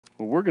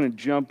Well, we're going to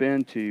jump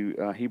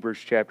into Hebrews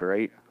chapter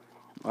 8,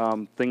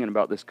 thinking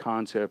about this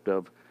concept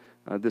of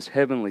this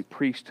heavenly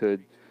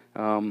priesthood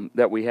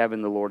that we have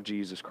in the Lord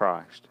Jesus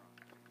Christ.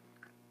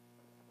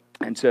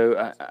 And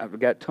so I've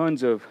got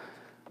tons of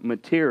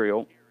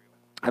material.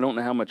 I don't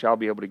know how much I'll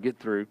be able to get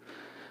through.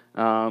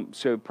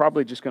 So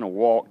probably just going to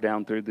walk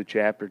down through the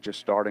chapter, just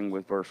starting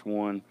with verse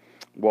 1,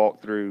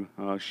 walk through,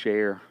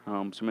 share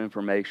some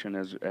information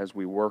as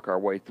we work our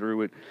way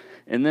through it.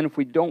 And then if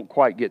we don't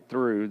quite get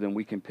through, then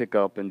we can pick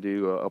up and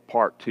do a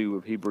part 2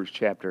 of Hebrews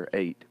chapter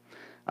 8.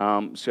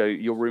 So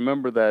you'll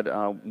remember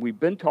that we've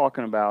been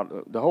talking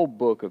about, the whole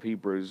book of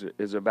Hebrews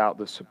is about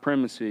the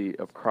supremacy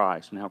of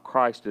Christ and how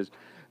Christ is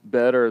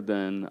better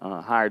than,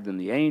 higher than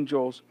the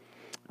angels,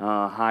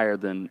 higher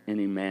than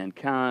any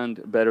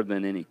mankind, better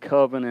than any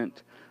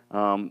covenant.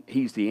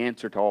 He's the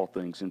answer to all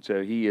things, and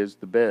so he is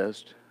the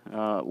best,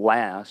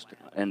 last,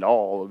 and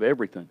all of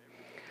everything.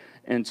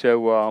 And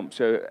so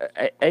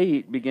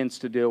 8 begins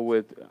to deal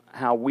with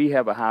how we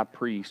have a high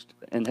priest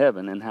in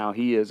heaven and how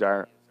he is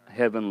our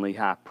heavenly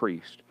high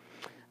priest.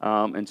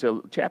 And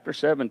so chapter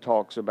 7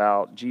 talks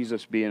about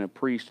Jesus being a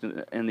priest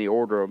in the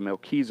order of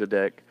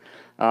Melchizedek,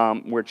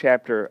 where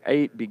chapter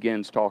 8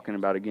 begins talking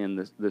about,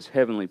 again, this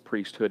heavenly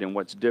priesthood and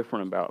what's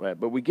different about that.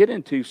 But we get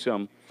into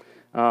some,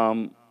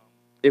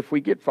 if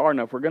we get far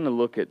enough, we're going to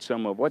look at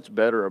some of what's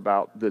better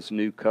about this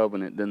new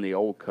covenant than the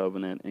old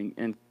covenant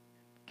and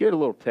get a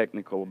little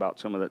technical about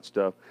some of that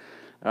stuff.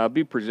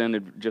 Be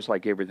presented just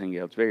like everything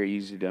else, very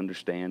easy to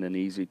understand and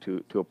easy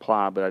to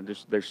apply, but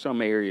there's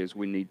some areas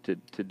we need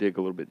to dig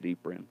a little bit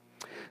deeper in.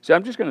 So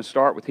I'm just going to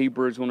start with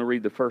Hebrews. I want to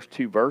read the first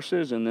 2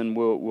 verses, and then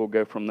we'll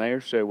go from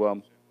there. So,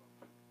 all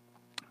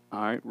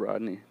right,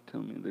 Rodney,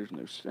 tell me there's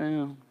no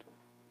sound.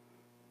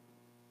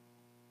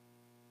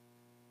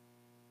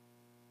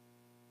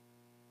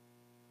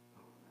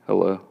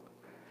 Hello.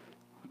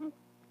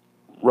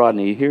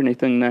 Rodney, you hear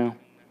anything now?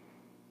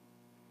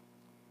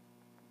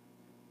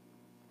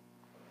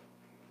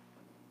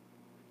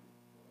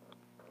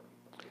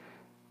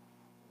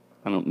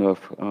 I don't know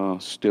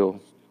if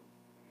still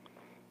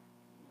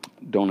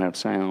don't have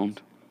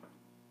sound.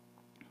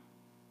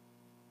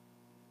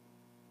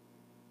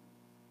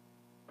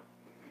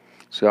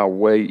 So I'll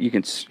wait. You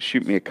can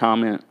shoot me a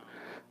comment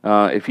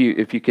if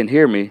you can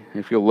hear me.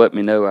 If you'll let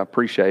me know, I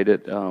appreciate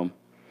it.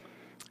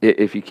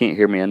 If you can't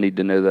hear me, I need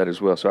to know that as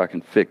well, so I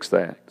can fix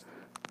that.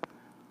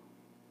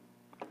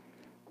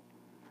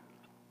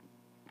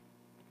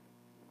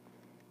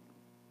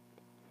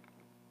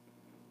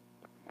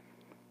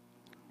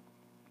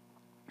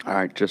 All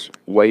right, just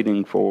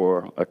waiting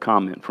for a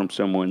comment from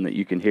someone that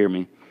you can hear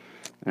me,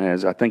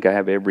 as I think I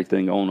have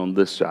everything on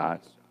this side.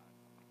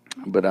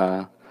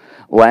 But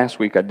last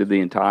week I did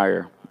the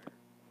entire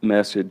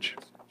message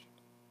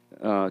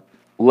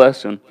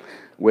lesson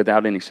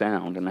without any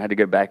sound, and I had to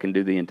go back and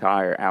do the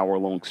entire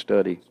hour-long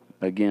study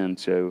again.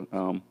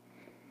 So,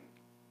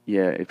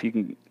 yeah, if you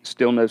can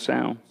still no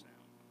sound,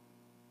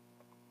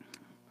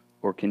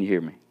 or can you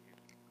hear me?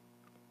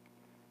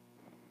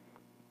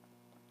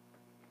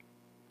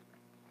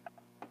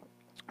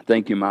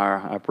 Thank you,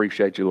 Myra. I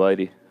appreciate you,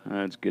 lady.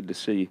 It's good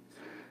to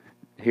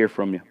hear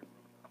from you.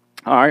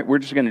 All right, we're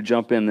just going to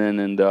jump in then,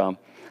 and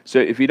so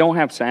if you don't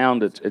have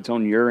sound, it's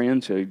on your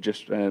end, so you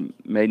just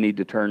may need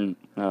to turn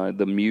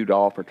the mute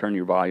off or turn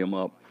your volume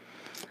up.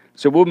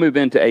 So we'll move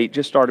into 8,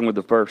 just starting with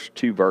the first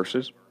 2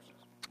 verses,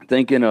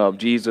 thinking of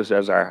Jesus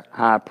as our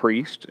high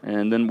priest,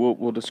 and then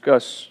we'll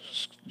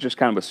discuss just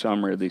kind of a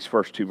summary of these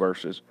first 2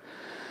 verses.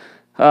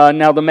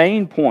 Now, the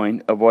main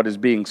point of what is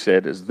being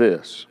said is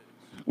this.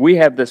 We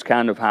have this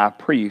kind of high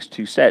priest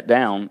who sat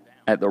down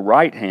at the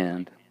right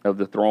hand of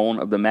the throne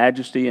of the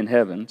majesty in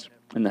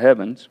the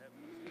heavens,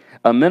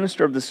 a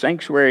minister of the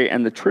sanctuary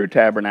and the true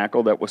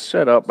tabernacle that was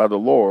set up by the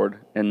Lord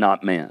and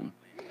not man.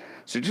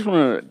 So just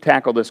want to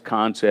tackle this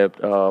concept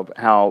of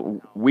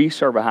how we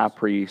serve a high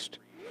priest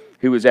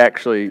who is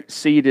actually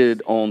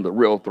seated on the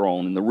real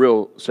throne in the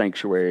real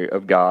sanctuary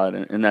of God,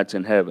 and that's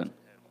in heaven.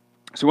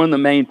 So one of the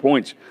main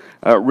points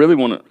I really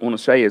want to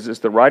say is this: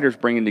 the writer's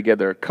bringing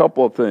together a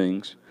couple of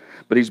things,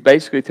 but he's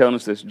basically telling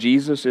us this: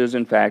 Jesus is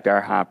in fact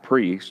our high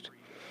priest,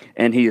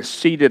 and he is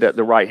seated at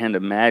the right hand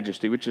of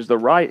majesty, which is the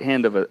right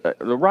hand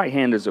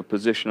is a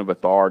position of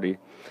authority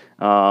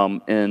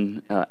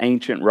in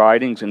ancient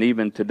writings, and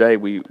even today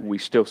we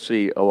still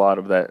see a lot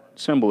of that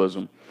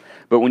symbolism.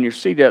 But when you're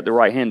seated at the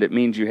right hand, it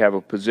means you have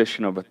a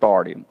position of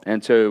authority,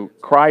 and so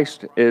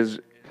Christ is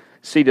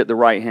seated at the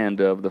right hand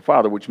of the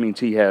Father, which means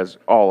he has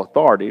all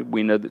authority.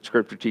 We know that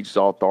Scripture teaches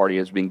all authority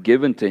has been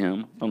given to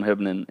him on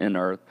heaven and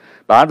earth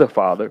by the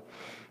Father.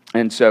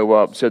 And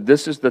so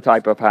this is the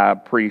type of high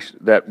priest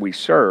that we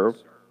serve.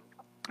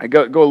 I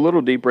go a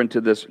little deeper into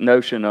this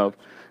notion of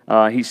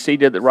he's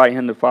seated at the right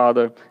hand of the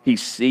Father.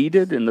 He's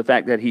seated, and the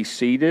fact that he's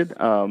seated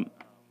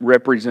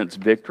represents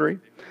victory.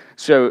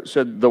 So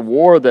the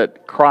war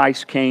that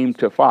Christ came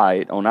to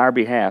fight on our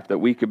behalf, that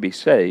we could be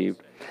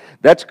saved,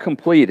 that's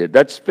completed.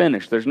 That's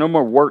finished. There's no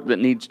more work that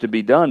needs to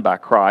be done by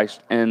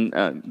Christ, and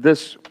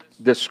this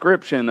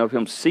description of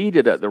him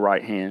seated at the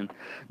right hand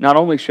not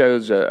only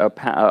shows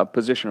a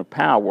position of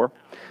power,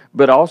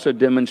 but also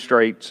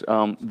demonstrates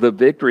the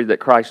victory that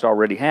Christ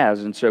already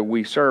has. And so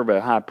we serve a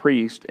high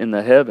priest in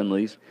the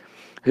heavenlies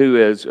who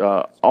is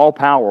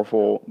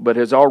all-powerful, but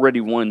has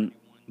already won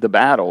the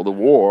battle, the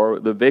war.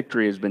 The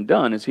victory has been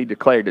done as he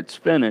declared it's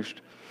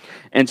finished.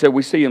 And so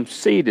we see him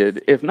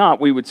seated. If not,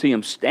 we would see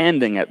him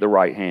standing at the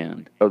right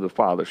hand of the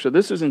Father. So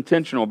this is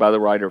intentional by the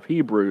writer of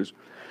Hebrews.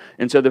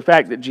 And so the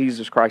fact that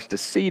Jesus Christ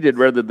is seated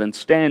rather than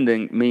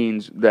standing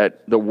means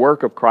that the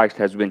work of Christ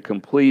has been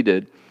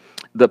completed.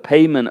 The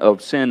payment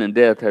of sin and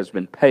death has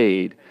been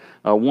paid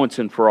once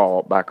and for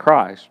all by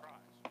Christ.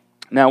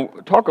 Now,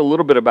 talk a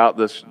little bit about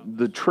this,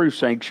 the true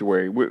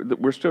sanctuary.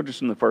 We're still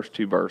just in the first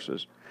two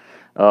verses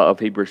of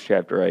Hebrews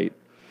chapter 8.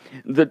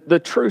 The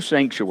true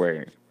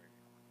sanctuary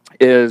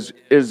is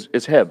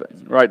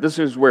heaven, right? This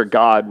is where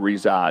God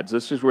resides.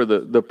 This is where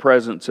the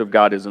presence of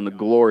God is and the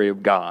glory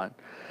of God.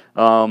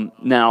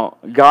 Now,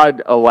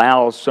 God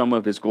allows some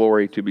of his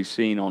glory to be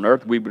seen on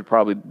earth. We would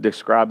probably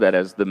describe that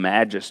as the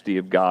majesty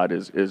of God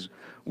is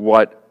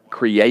what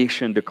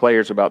creation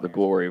declares about the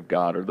glory of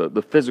God, or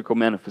the physical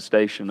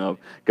manifestation of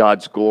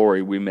God's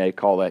glory. We may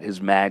call that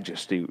his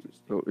majesty.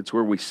 It's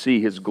where we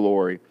see his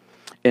glory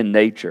in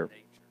nature.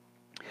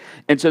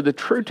 And so the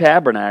true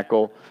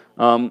tabernacle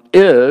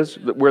is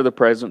where the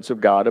presence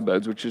of God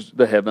abodes, which is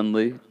the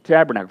heavenly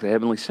tabernacle, the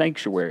heavenly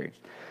sanctuary.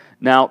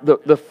 Now,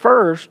 the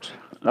first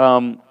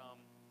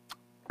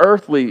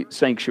earthly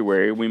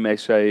sanctuary, we may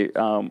say,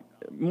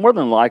 more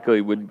than likely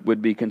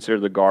would be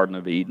considered the Garden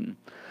of Eden.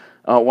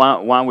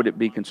 Why would it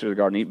be considered the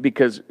Garden of Eden?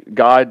 Because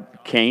God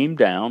came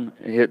down,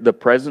 the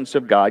presence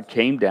of God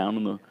came down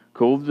in the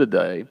cool of the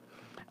day.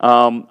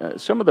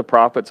 Some of the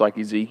prophets like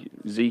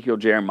Ezekiel,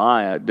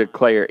 Jeremiah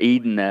declare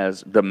Eden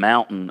as the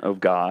mountain of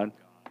God.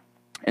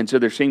 And so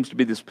there seems to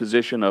be this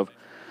position of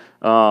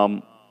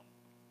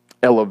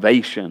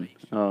elevation,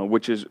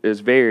 which is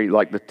very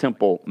like the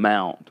Temple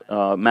Mount,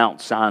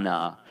 Mount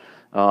Sinai.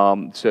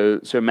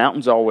 So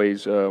mountains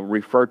always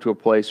refer to a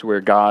place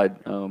where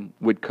God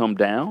would come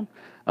down.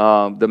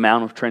 The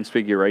Mount of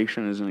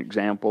Transfiguration is an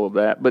example of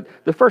that. But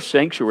the first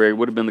sanctuary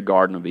would have been the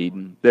Garden of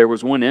Eden. There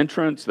was one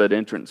entrance. That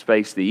entrance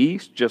faced the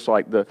east, just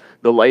like the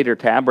later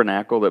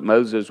tabernacle that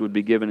Moses would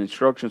be given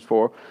instructions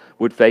for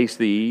would face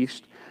the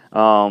east.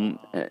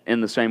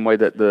 In the same way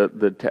that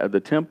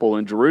the temple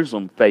in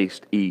Jerusalem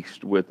faced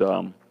east with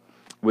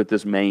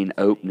this main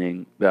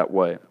opening that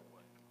way.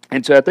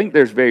 And so I think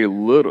there's very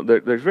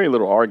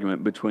little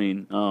argument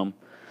between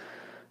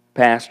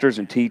pastors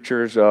and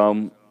teachers.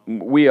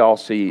 We all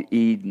see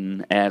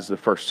Eden as the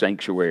first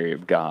sanctuary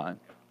of God.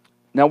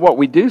 Now, what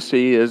we do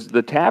see is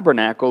the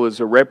tabernacle is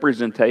a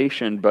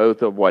representation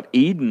both of what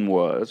Eden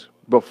was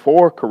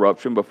before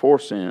corruption, before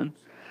sin,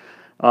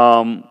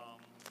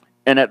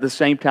 and at the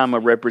same time a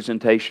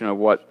representation of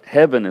what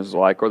heaven is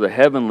like, or the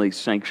heavenly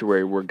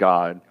sanctuary where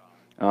God,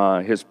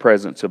 his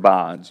presence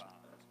abides.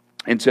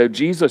 And so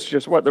Jesus,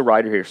 just what the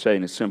writer here is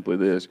saying is simply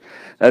this,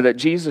 that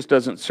Jesus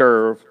doesn't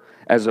serve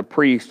as a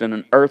priest in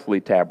an earthly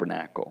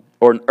tabernacle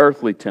or an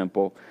earthly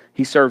temple.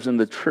 He serves in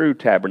the true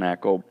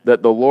tabernacle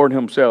that the Lord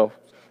himself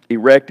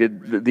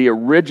erected, the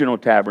original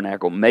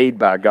tabernacle made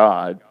by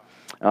God.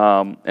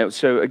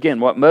 So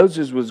again, what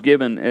Moses was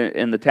given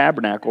in the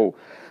tabernacle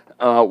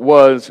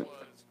was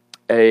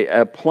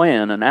a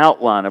plan, an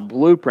outline, a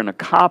blueprint, a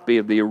copy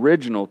of the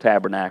original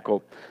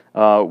tabernacle,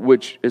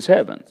 which is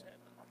heaven.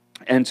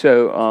 And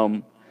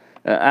so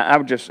I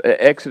would just,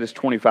 Exodus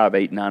 25,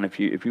 8, 9, if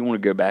you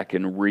want to go back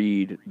and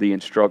read the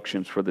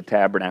instructions for the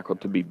tabernacle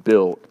to be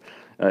built,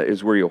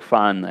 is where you'll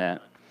find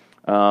that.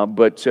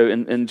 But so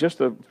in just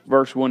the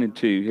verse 1 and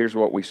 2, here's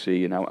what we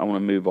see, and I want to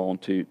move on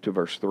to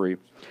verse 3.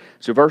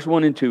 So verse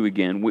 1 and 2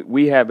 again,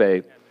 we have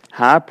a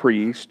high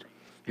priest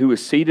who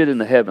is seated in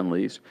the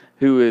heavenlies,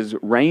 who is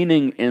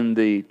reigning in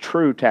the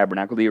true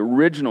tabernacle, the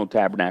original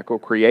tabernacle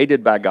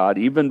created by God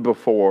even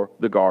before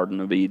the Garden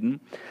of Eden,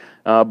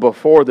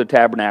 before the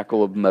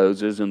tabernacle of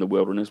Moses in the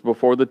wilderness,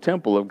 before the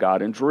temple of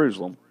God in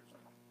Jerusalem.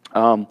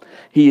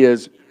 He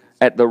is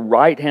at the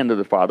right hand of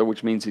the Father,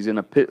 which means he's in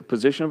a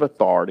position of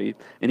authority,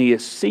 and he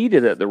is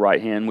seated at the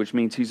right hand, which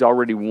means he's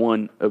already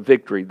won a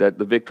victory, that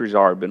the victory's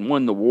already been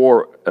won. The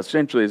war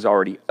essentially is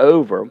already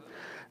over.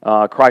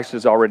 Christ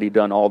has already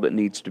done all that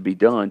needs to be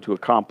done to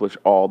accomplish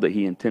all that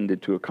he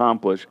intended to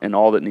accomplish, and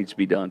all that needs to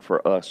be done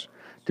for us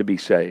to be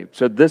saved.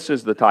 So this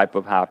is the type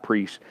of high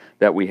priest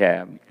that we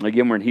have.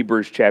 Again, we're in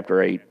Hebrews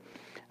chapter 8.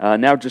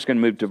 Now just going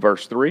to move to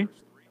verse 3.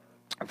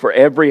 For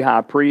every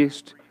high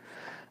priest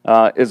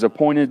is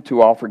appointed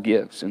to offer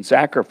gifts and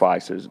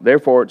sacrifices.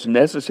 Therefore, it's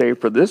necessary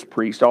for this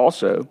priest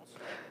also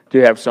to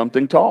have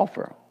something to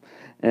offer.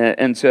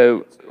 And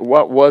so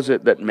what was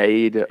it that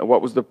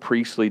what was the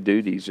priestly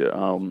duties?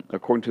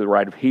 According to the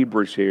writer of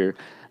Hebrews here,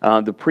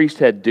 the priest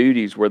had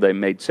duties where they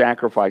made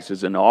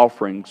sacrifices and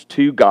offerings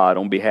to God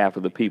on behalf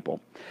of the people.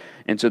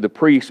 And so the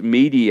priest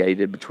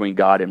mediated between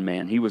God and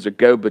man. He was a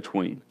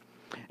go-between.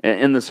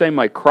 In the same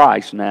way,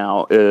 Christ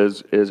now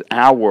is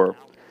our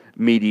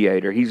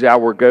mediator. He's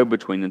our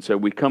go-between. And so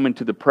we come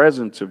into the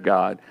presence of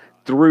God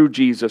through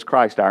Jesus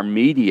Christ, our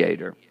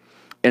mediator.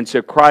 And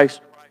so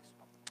Christ,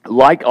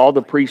 like all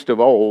the priests of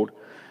old,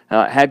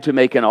 had to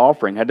make an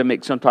offering, had to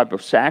make some type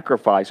of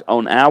sacrifice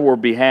on our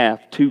behalf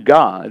to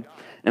God.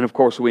 And of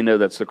course, we know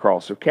that's the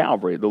cross of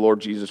Calvary. The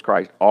Lord Jesus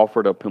Christ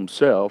offered up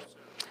himself.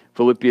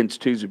 Philippians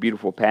 2 is a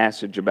beautiful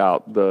passage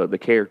about the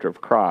character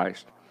of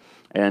Christ.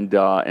 And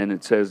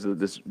it says that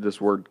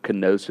this word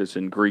kenosis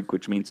in Greek,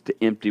 which means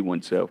to empty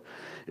oneself.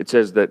 It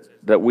says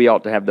that we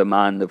ought to have the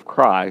mind of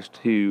Christ,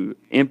 who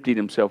emptied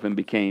himself and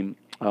became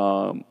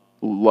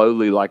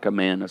lowly like a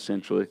man,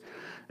 essentially,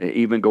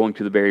 even going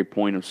to the very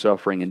point of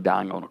suffering and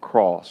dying on a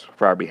cross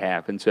for our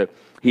behalf. And so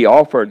he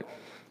offered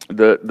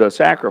the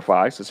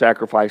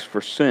sacrifice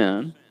for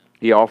sin.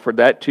 He offered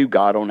that to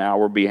God on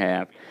our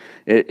behalf.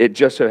 It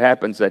just so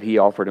happens that he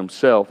offered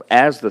himself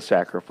as the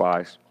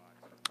sacrifice.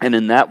 And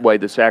in that way,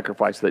 the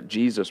sacrifice that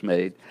Jesus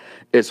made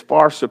is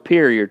far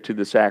superior to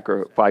the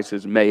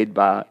sacrifices made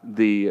by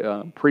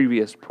the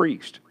previous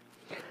priest.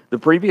 The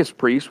previous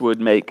priest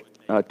would make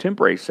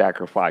temporary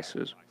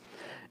sacrifices.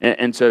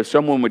 And so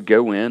someone would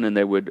go in and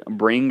they would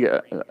bring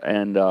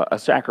a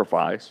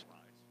sacrifice.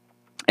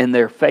 And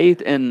their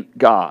faith in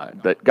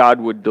God, that God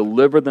would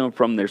deliver them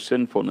from their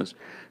sinfulness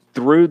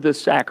through the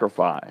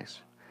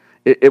sacrifice,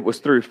 it was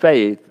through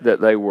faith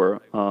that they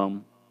were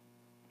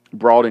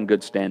brought in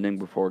good standing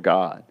before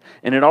God.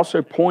 And it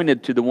also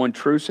pointed to the one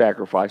true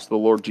sacrifice, the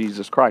Lord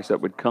Jesus Christ,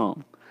 that would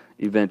come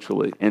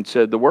eventually. And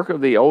so the work of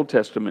the Old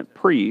Testament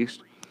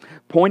priest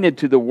pointed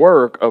to the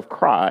work of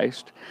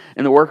Christ,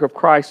 and the work of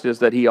Christ is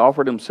that he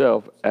offered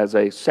himself as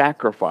a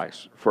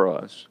sacrifice for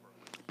us,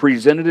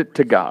 presented it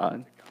to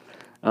God,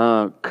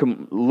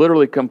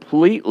 literally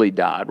completely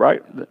died,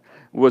 right?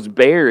 Was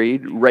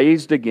buried,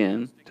 raised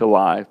again to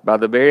life by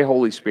the very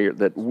Holy Spirit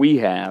that we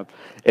have.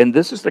 And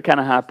this is the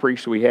kind of high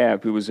priest we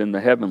have who was in the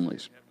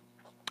heavenlies.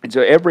 And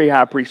so every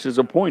high priest is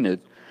appointed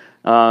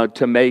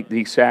to make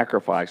these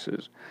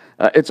sacrifices.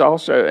 It's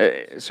also,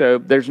 so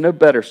there's no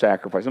better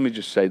sacrifice. Let me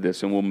just say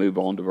this and we'll move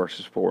on to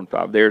verses 4 and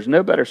 5. There's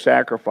no better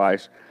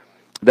sacrifice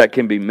that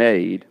can be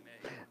made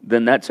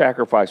than that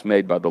sacrifice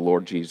made by the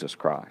Lord Jesus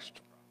Christ.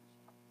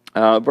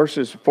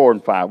 Verses 4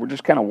 and 5, we're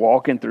just kind of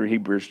walking through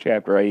Hebrews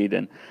chapter 8,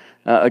 and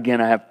again,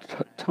 I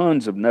have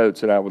tons of notes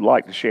that I would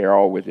like to share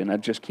all with you, and I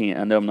just can't.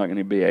 I know I'm not going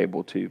to be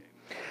able to.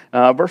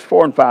 Verse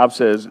 4 and 5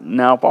 says,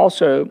 now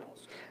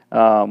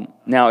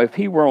if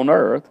he were on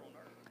earth,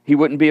 he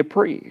wouldn't be a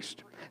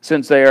priest,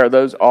 since they are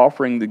those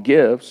offering the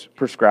gifts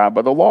prescribed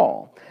by the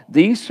law.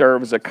 These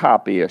serve as a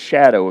copy, a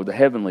shadow of the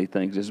heavenly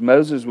things. As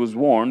Moses was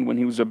warned when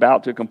he was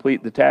about to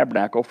complete the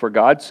tabernacle, for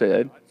God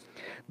said,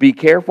 be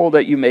careful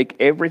that you make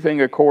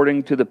everything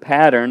according to the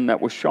pattern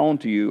that was shown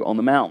to you on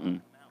the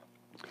mountain.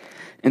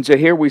 And so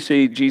here we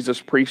see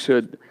Jesus'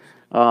 priesthood.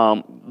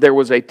 There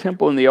was a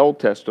temple in the Old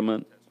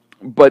Testament,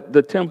 but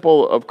the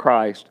temple of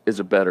Christ is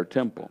a better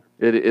temple.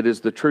 It is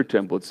the true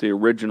temple. It's the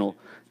original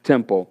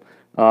temple.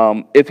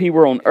 If he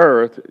were on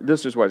earth,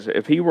 this is what I say,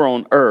 if he were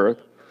on earth,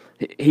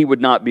 he would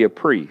not be a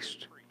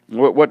priest.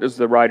 What does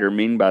the writer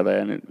mean by that?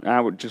 And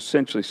I would just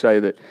essentially say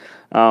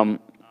that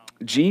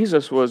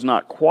Jesus was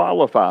not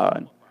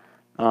qualified.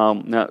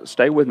 Now,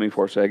 stay with me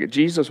for a second.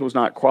 Jesus was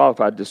not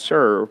qualified to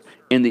serve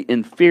in the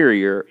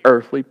inferior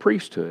earthly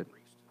priesthood.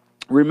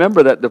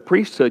 Remember that the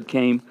priesthood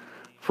came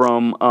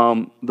from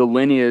the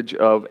lineage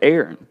of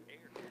Aaron,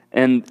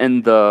 and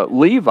the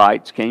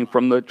Levites came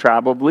from the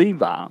tribe of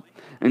Levi,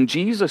 and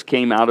Jesus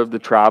came out of the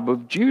tribe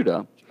of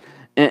Judah.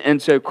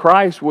 And so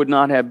Christ would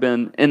not have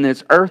been, in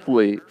his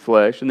earthly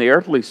flesh, in the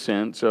earthly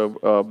sense of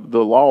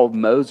the law of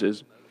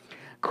Moses,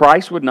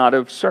 Christ would not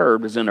have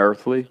served as an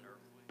earthly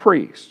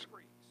priest.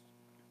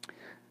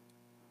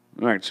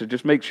 All right, so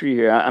just make sure you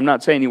hear. I'm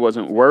not saying he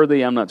wasn't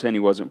worthy. I'm not saying he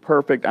wasn't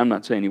perfect. I'm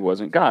not saying he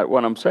wasn't God.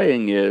 What I'm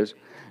saying is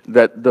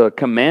that the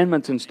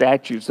commandments and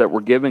statutes that were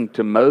given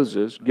to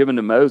Moses,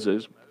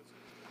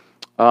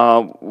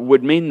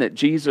 would mean that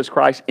Jesus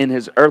Christ in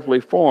his earthly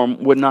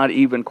form would not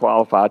even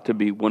qualify to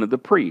be one of the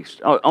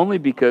priests, only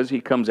because he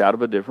comes out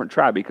of a different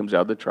tribe. He comes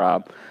out of the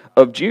tribe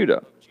of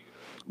Judah.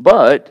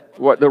 But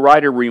what the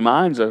writer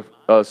reminds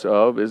us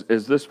of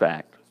is this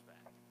fact,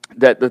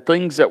 that the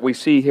things that we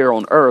see here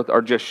on earth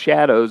are just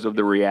shadows of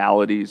the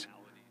realities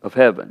of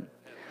heaven.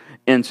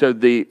 And so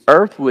the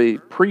earthly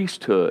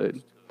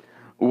priesthood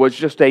was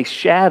just a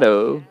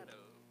shadow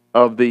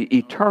of the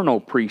eternal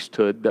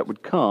priesthood that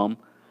would come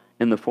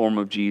in the form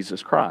of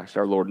Jesus Christ,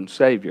 our Lord and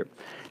Savior.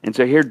 And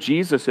so here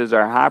Jesus is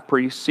our high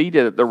priest,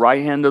 seated at the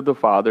right hand of the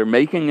Father,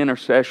 making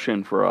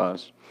intercession for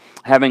us,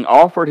 having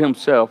offered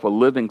himself a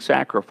living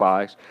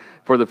sacrifice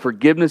for the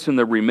forgiveness and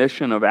the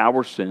remission of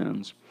our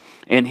sins.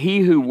 And he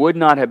who would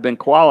not have been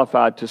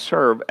qualified to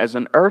serve as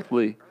an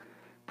earthly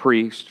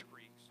priest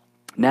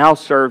now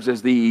serves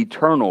as the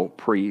eternal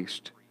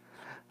priest,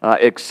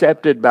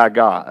 accepted by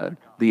God,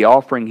 the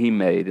offering he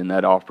made, and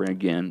that offering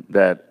again,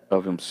 that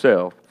of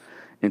himself.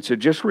 And so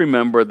just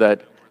remember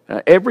that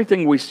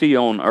everything we see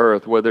on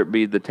earth, whether it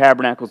be the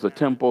tabernacles, the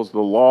temples, the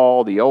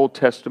law, the Old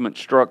Testament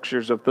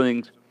structures of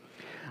things,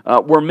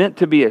 were meant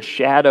to be a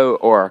shadow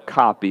or a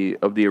copy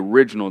of the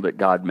original that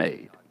God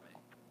made.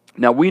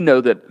 Now we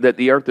know that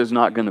the earth is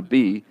not going to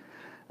be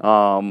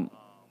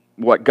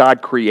what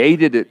God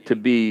created it to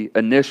be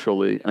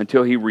initially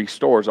until He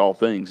restores all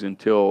things,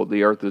 until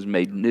the earth is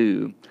made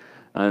new,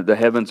 the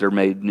heavens are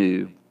made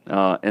new,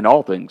 and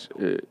all things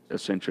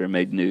essentially are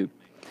made new.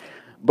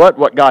 But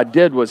what God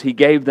did was He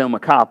gave them a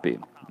copy.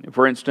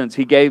 For instance,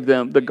 He gave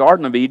them, the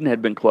Garden of Eden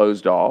had been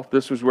closed off.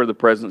 This was where the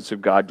presence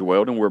of God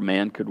dwelled and where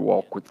man could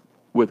walk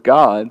with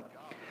God.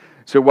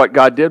 So what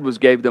God did was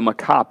gave them a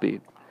copy.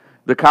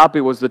 The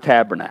copy was the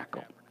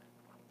tabernacle.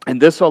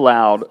 And this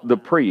allowed the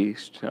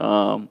priest,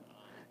 Moses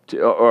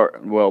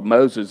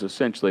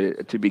essentially,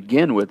 to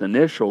begin with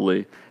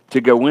initially,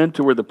 to go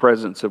into where the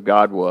presence of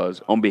God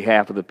was on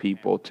behalf of the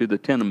people. To the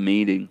tent of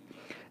meeting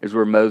is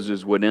where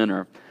Moses would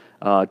enter,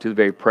 to the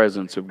very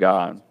presence of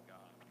God.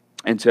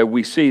 And so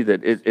we see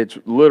that it's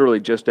literally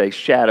just a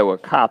shadow, a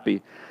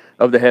copy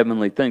of the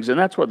heavenly things. And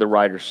that's what the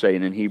writer's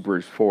saying in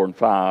Hebrews 4 and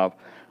 5.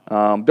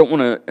 Don't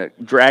want to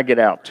drag it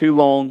out too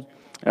long,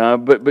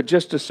 but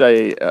just to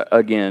say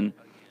again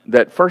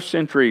that first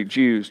century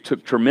Jews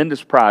took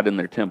tremendous pride in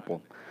their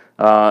temple,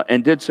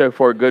 and did so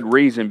for a good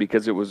reason,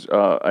 because it was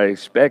a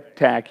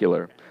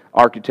spectacular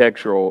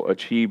architectural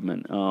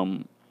achievement.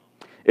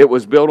 It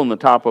was built on the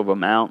top of a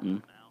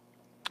mountain.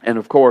 And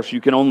of course,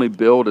 you can only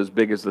build as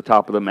big as the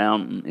top of the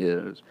mountain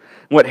is.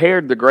 What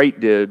Herod the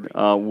Great did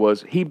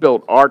was he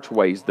built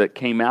archways that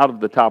came out of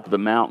the top of the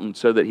mountain,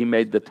 so that he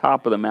made the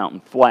top of the mountain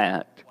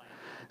flat,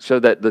 so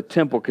that the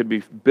temple could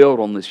be built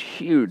on this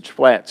huge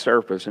flat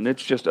surface. And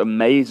it's just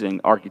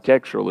amazing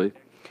architecturally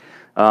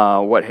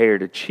what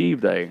Herod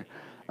achieved there.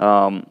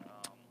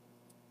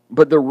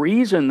 But the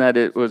reason that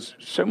it was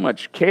so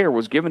much care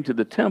was given to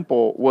the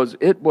temple was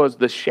it was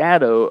the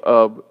shadow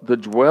of the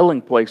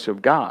dwelling place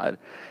of God.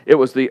 It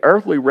was the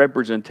earthly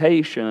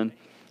representation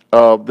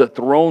of the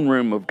throne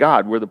room of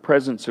God, where the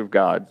presence of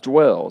God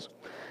dwells.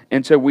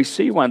 And so we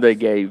see why they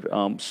gave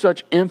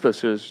such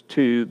emphasis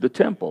to the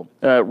temple,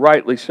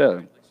 rightly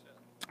so.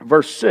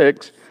 Verse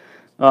 6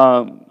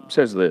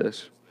 says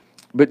this,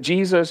 "But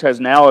Jesus has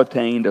now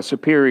attained a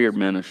superior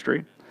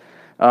ministry,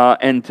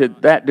 and to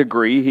that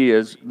degree he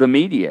is the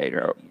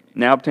mediator."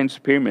 Now obtained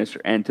superior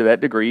ministry, and to that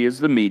degree he is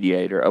the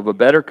mediator of a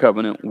better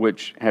covenant,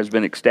 which has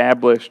been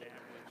established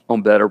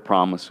on better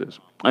promises.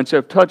 And so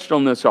I've touched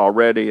on this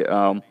already.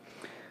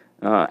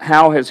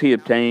 How has he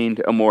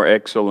obtained a more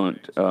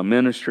excellent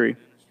ministry?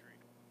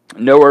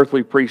 No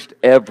earthly priest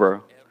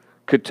ever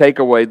could take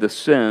away the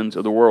sins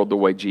of the world the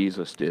way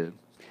Jesus did.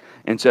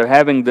 And so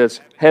having this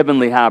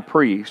heavenly high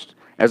priest,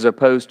 as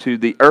opposed to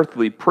the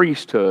earthly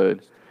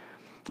priesthood,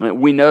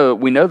 we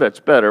know that's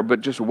better,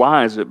 but just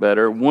why is it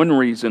better? One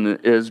reason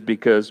is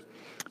because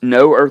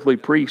no earthly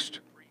priest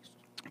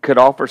could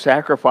offer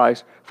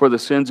sacrifice for the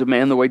sins of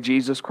man the way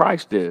Jesus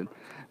Christ did.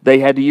 They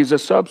had to use a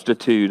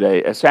substitute,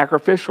 a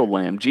sacrificial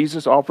lamb.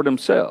 Jesus offered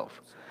himself.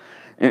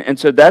 And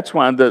so that's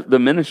why the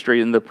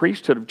ministry and the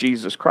priesthood of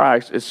Jesus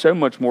Christ is so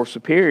much more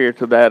superior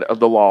to that of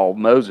the law of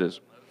Moses.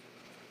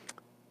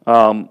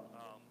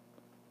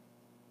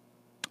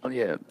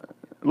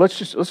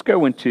 Let's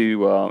go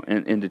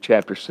into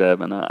chapter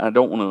 7. I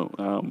don't want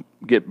to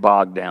get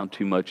bogged down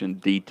too much in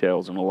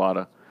details and a lot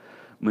of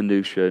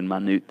minutiae and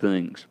minute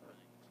things.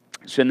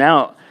 So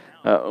now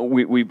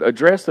we've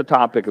addressed the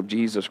topic of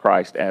Jesus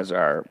Christ as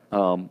our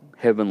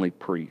heavenly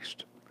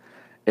priest.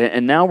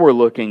 And now we're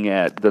looking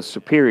at the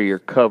superior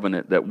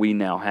covenant that we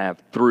now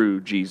have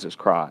through Jesus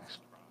Christ.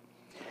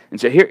 And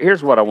so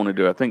here's what I want to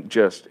do. I think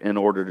just in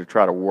order to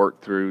try to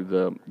work through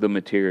the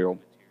material,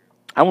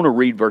 I want to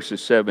read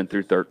verses 7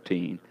 through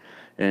 13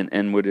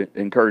 and would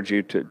encourage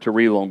you to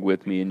read along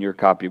with me in your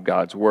copy of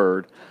God's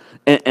Word.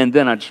 And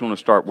then I just want to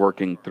start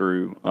working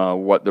through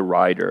what the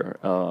writer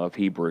of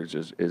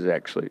Hebrews is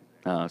actually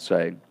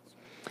saying.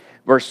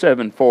 Verse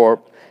 7,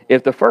 "For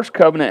if the first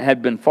covenant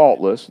had been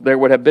faultless, there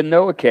would have been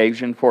no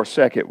occasion for a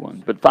second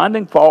one. But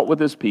finding fault with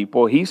his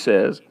people, he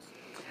says,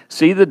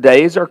 'See, the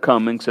days are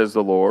coming, says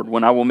the Lord,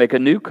 when I will make a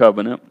new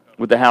covenant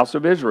with the house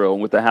of Israel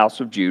and with the house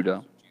of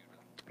Judah,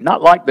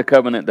 not like the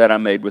covenant that I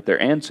made with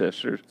their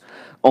ancestors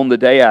on the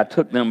day I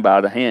took them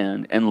by the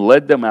hand and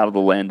led them out of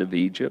the land of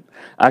Egypt.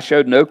 I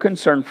showed no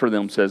concern for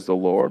them, says the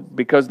Lord,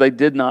 because they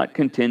did not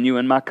continue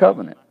in my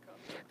covenant.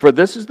 For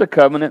this is the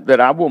covenant that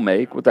I will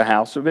make with the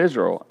house of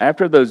Israel.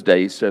 After those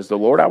days, says the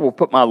Lord, I will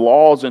put my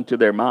laws into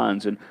their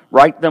minds and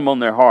write them on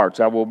their hearts.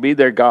 I will be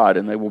their God,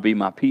 and they will be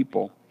my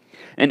people.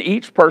 And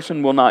each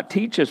person will not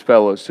teach his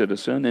fellow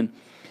citizen, and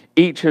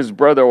each his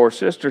brother or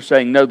sister,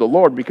 saying, Know the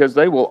Lord, because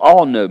they will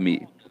all know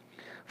me,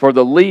 for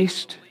the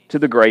least to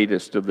the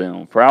greatest of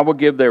them. For I will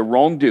give their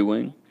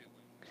wrongdoing,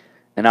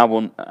 and I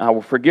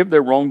will forgive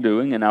their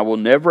wrongdoing, and I will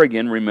never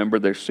again remember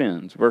their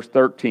sins." Verse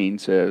 13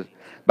 says,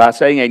 "By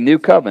saying a new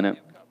covenant,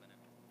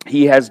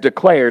 he has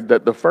declared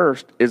that the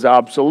first is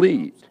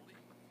obsolete,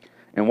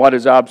 and what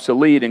is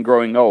obsolete and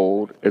growing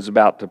old is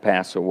about to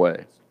pass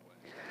away."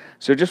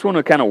 So just want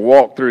to kind of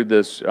walk through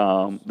this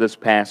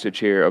passage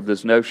here of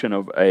this notion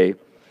of a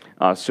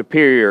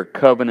superior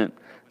covenant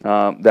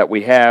that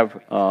we have,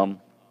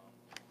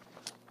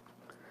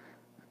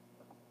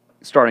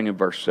 starting in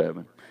verse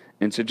 7.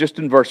 And so just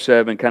in verse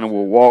 7, kind of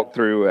we'll walk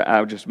through,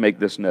 I'll just make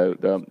this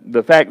note.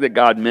 The fact that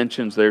God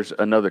mentions there's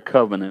another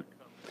covenant,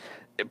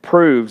 it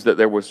proves that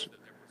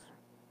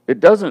it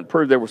doesn't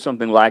prove there was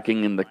something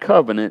lacking in the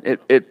covenant,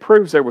 it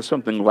proves there was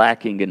something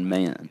lacking in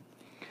man.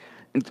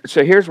 And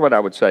so here's what I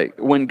would say.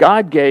 When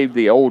God gave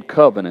the old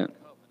covenant,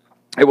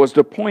 it was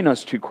to point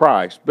us to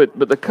Christ, but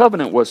the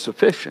covenant was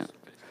sufficient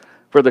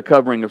for the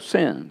covering of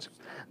sins.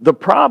 The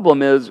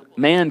problem is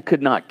man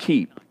could not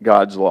keep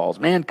God's laws.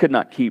 Man could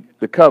not keep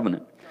the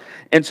covenant.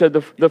 And so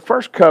the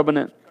first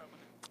covenant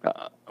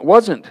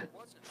wasn't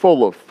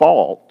full of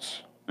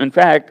faults. In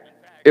fact,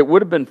 it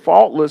would have been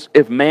faultless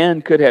if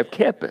man could have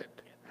kept it.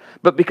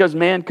 But because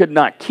man could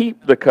not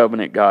keep the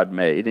covenant God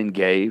made and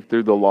gave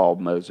through the law of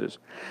Moses,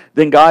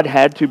 then God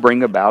had to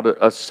bring about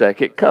a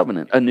second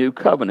covenant, a new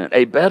covenant,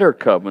 a better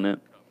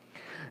covenant.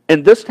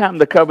 And this time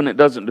the covenant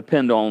doesn't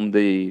depend on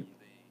the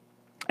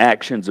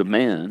actions of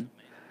man.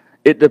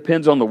 It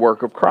depends on the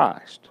work of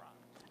Christ.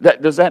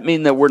 Does that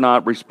mean that we're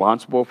not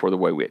responsible for the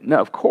way we...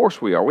 No, of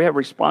course we are. We have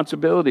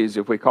responsibilities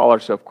if we call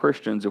ourselves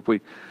Christians, if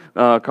we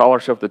call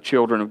ourselves the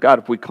children of God,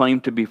 if we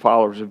claim to be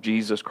followers of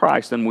Jesus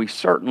Christ, then we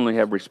certainly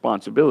have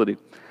responsibility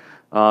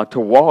to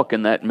walk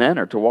in that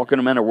manner, to walk in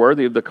a manner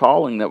worthy of the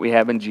calling that we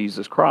have in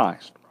Jesus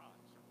Christ.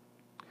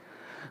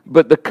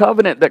 But the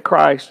covenant that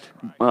Christ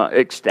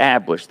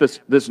established,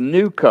 this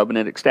new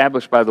covenant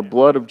established by the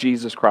blood of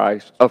Jesus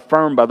Christ,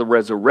 affirmed by the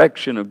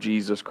resurrection of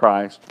Jesus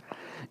Christ,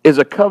 is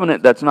a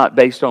covenant that's not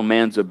based on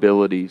man's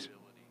abilities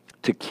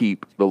to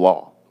keep the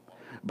law,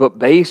 but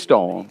based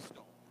on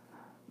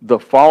the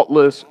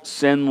faultless,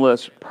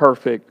 sinless,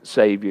 perfect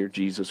Savior,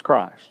 Jesus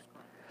Christ.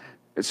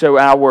 So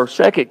our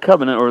second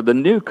covenant, or the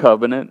new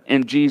covenant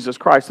in Jesus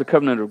Christ, the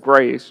covenant of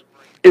grace,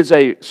 is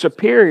a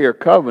superior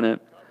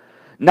covenant,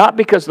 not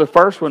because the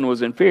first one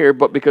was inferior,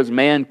 but because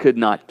man could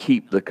not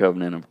keep the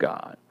covenant of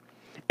God.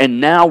 And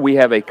now we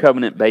have a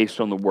covenant based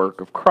on the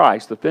work of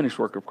Christ, the finished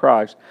work of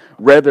Christ,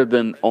 rather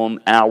than on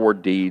our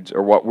deeds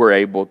or what we're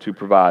able to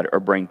provide or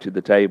bring to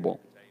the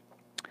table.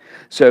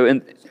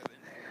 So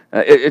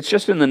it's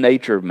just in the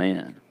nature of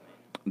man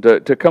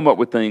to come up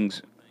with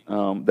things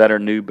that are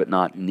new but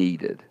not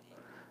needed,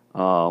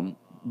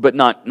 but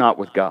not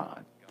with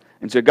God.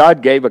 And so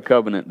God gave a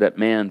covenant that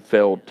man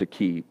failed to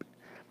keep.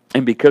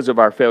 And because of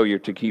our failure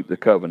to keep the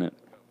covenant,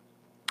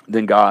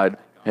 then God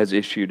has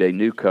issued a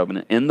new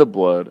covenant in the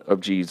blood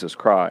of Jesus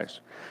Christ.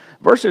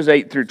 Verses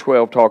 8 through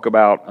 12 talk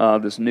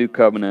about this new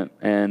covenant,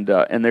 and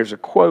there's a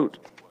quote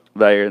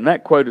there, and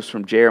that quote is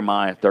from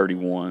Jeremiah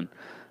 31.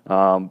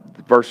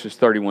 Verses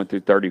 31 through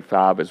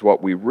 35 is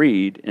what we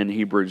read in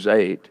Hebrews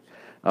 8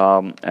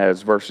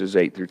 as verses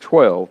 8 through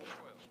 12.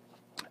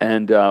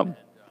 And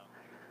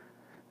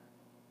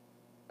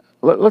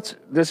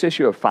this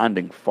issue of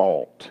finding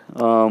fault.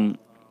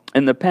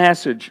 In the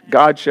passage,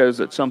 God shows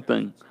that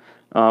something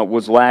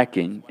was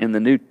lacking in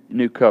the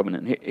new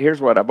covenant. Here's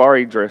what I've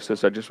already addressed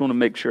this. I just want to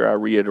make sure I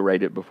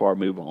reiterate it before I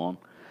move on.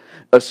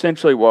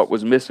 Essentially, what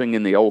was missing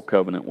in the old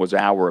covenant was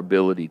our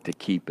ability to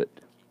keep it.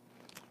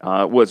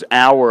 Was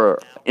our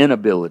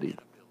inability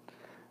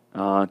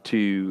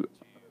to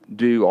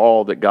do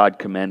all that God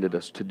commanded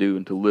us to do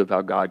and to live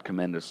how God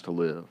commanded us to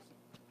live.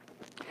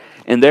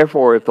 And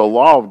therefore, if the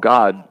law of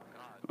God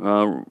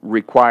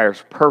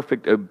requires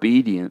perfect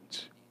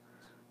obedience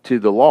to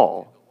the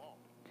law,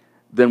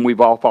 then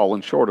we've all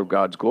fallen short of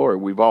God's glory.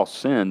 We've all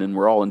sinned, and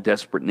we're all in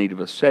desperate need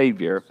of a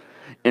Savior.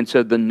 And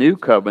so the new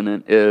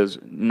covenant is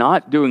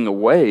not doing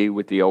away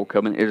with the old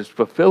covenant. It is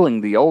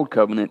fulfilling the old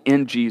covenant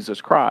in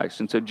Jesus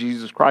Christ. And so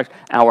Jesus Christ,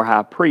 our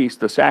high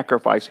priest, the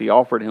sacrifice he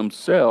offered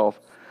himself,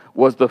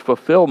 was the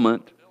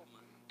fulfillment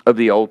of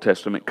the Old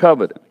Testament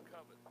covenant.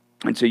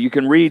 And so you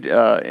can read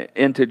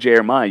into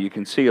Jeremiah, you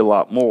can see a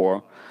lot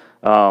more.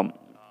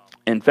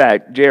 In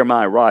fact,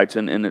 Jeremiah writes,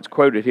 and it's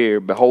quoted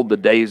here, "Behold, the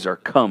days are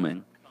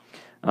coming."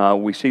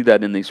 We see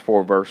that in these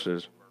 4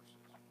 verses.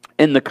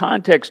 In the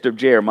context of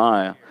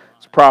Jeremiah's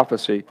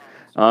prophecy,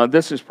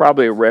 this is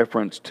probably a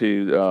reference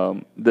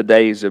to the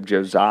days of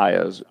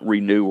Josiah's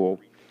renewal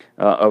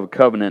of a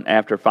covenant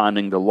after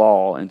finding the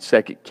law in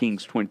 2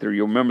 Kings 23.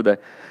 You'll remember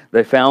that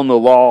they found the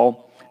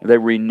law, they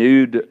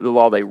renewed the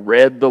law, they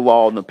read the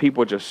law, and the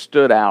people just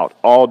stood out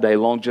all day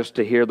long just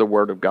to hear the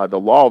word of God, the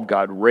law of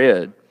God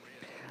read.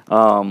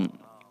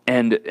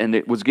 And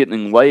it was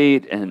getting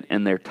late,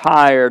 and they're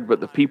tired,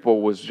 but the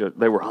people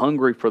they were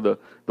hungry for the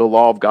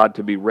law of God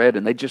to be read,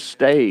 and they just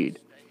stayed.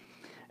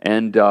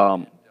 And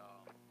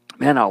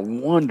man, I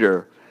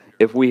wonder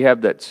if we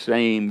have that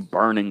same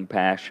burning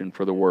passion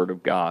for the Word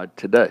of God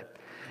today.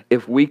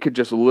 If we could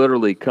just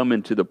literally come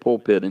into the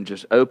pulpit and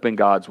just open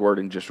God's Word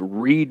and just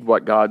read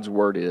what God's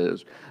Word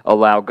is,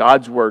 allow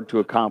God's Word to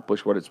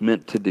accomplish what it's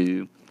meant to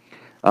do,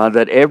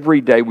 that every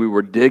day we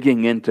were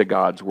digging into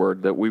God's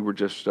Word, that we were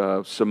just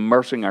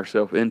submersing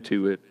ourselves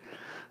into it,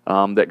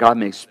 that God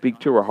may speak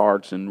to our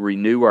hearts and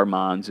renew our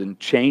minds and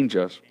change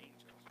us.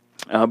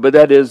 But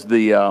that is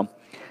the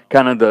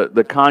kind of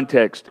the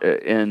context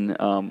in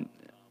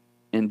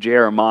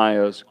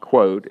Jeremiah's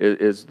quote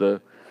is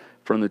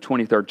from the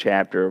 23rd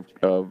chapter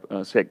of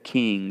 2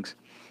 Kings.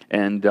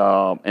 and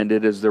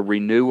it is the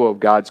renewal of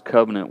God's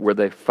covenant where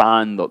they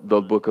find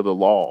the book of the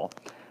law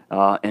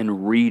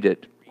and read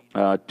it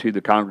to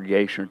the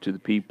congregation or to the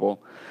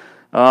people.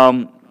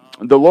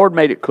 The Lord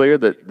made it clear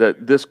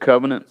that this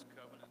covenant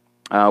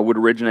would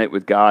originate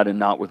with God and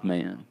not with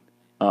man.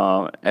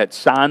 At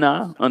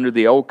Sinai, under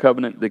the Old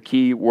Covenant, the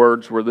key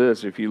words were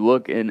this. If you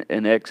look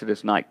in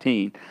Exodus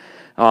 19,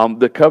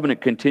 the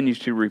covenant continues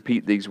to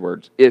repeat these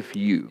words, if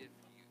you.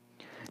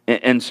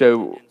 And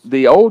so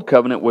the Old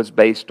Covenant was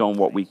based on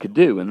what we could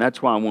do. And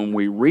that's why when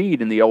we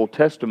read in the Old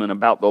Testament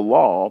about the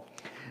law,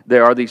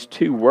 there are these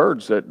two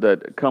words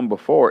that come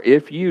before.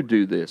 If you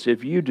do this,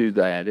 if you do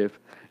that, if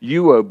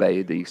you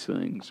obey these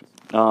things.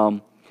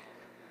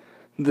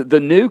 The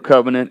new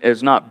covenant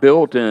is not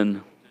built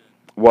in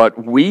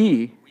what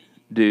we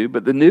do,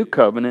 but the new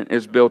covenant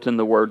is built in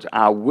the words,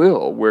 I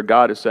will, where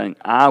God is saying,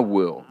 I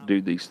will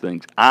do these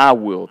things. I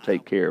will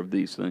take care of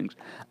these things.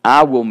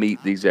 I will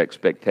meet these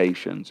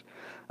expectations.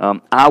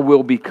 I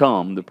will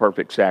become the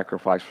perfect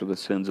sacrifice for the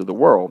sins of the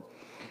world.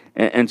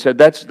 And so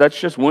that's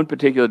just one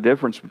particular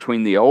difference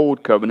between the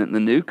old covenant and the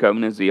new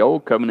covenant. Is the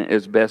old covenant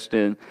is based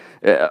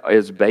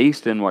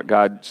in what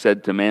God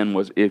said to man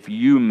was, if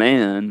you,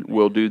 man,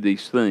 will do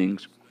these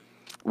things,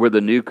 where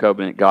the new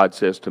covenant, God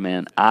says to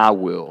man, I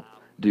will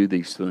do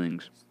these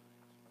things.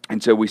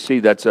 And so we see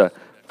that's a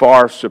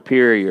far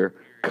superior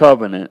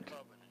covenant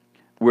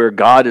where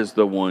God is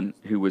the one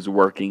who was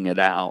working it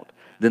out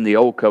than the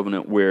old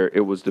covenant where it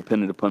was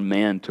dependent upon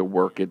man to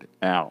work it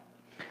out.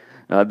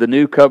 The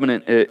new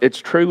covenant, it's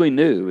truly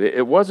new.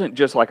 It wasn't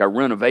just like a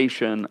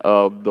renovation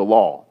of the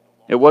law.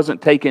 It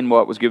wasn't taking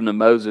what was given to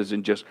Moses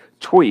and just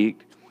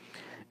tweaked.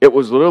 It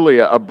was literally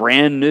a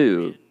brand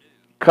new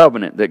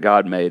covenant that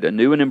God made, a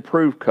new and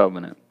improved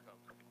covenant.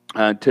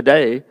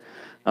 Today,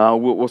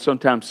 we'll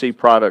sometimes see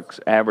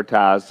products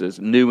advertised as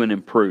new and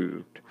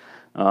improved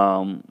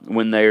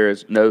when there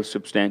is no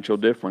substantial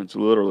difference,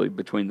 literally,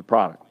 between the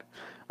product.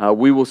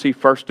 We will see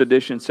first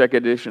edition,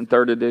 second edition,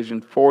 third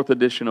edition, fourth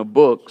edition of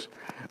books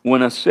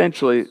when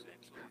essentially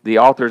the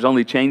authors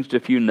only changed a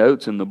few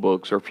notes in the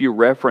books or a few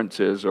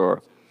references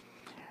or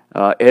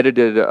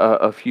edited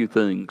a few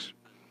things.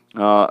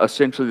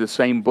 Essentially the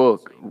same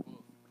book,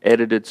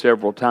 edited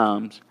several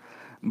times.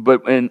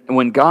 But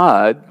when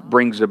God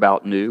brings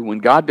about new, when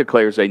God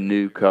declares a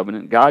new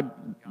covenant,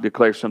 God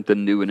declares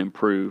something new and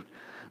improved,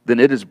 then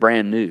it is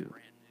brand new.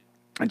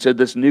 And so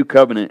this new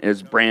covenant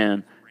is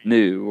brand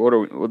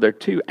new. Well, they're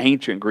two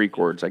ancient Greek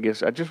words. I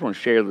guess I just want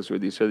to share this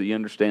with you so that you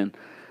understand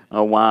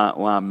why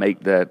I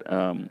make that,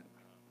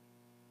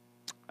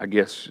 I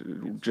guess,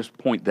 just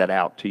point that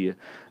out to you.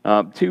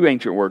 Two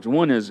ancient words.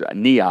 One is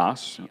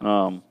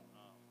neos,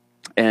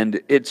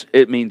 and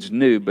it means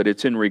new, but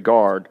it's in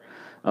regard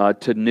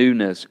to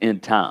newness in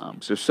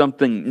time. So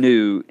something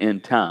new in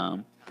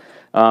time.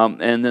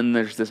 And then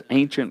there's this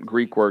ancient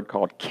Greek word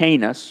called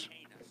kainos,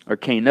 or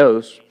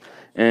kainos,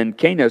 and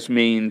kainos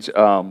means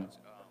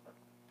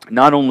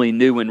not only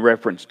new in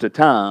reference to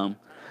time,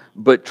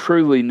 but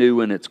truly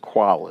new in its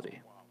quality.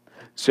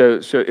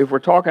 So if we're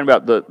talking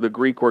about the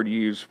Greek word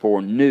used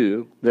for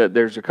new,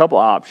 there's a couple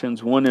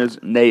options. One is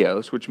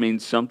neos, which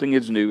means something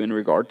is new in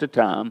regard to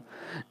time.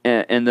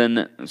 And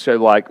then, so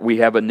like we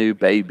have a new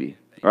baby,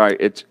 right?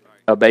 It's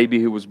a baby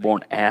who was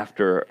born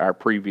after our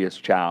previous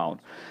child.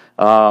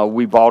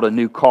 We bought a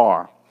new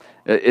car.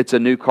 It's a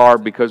new car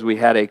because we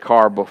had a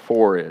car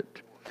before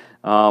it.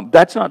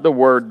 That's not the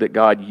word that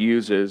God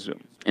uses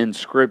in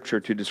Scripture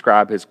to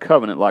describe His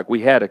covenant, like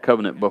we had a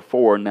covenant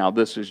before, now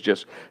this is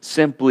just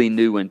simply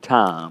new in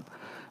time.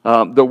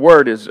 The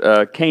word is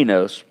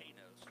kainos,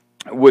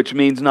 which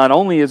means not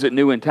only is it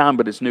new in time,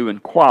 but it's new in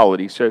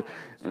quality. So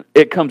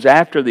it comes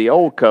after the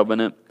old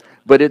covenant,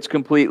 but it's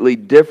completely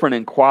different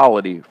in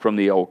quality from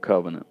the old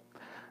covenant.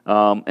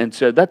 And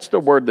so that's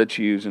the word that's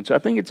used. And so I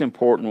think it's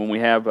important when we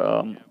have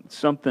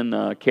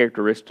something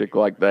characteristic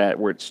like that,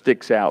 where it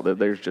sticks out, that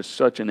there's just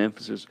such an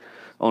emphasis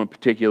on a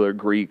particular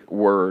Greek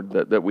word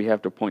that we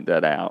have to point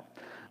that out.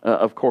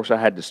 Of course, I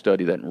had to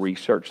study that and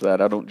research that.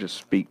 I don't just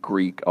speak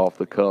Greek off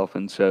the cuff.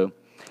 And so,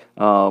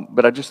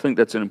 but I just think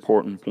that's an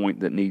important point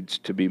that needs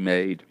to be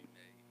made.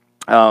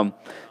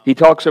 He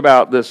talks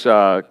about this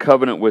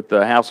covenant with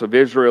the house of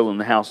Israel and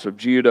the house of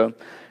Judah.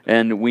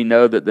 And we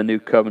know that the new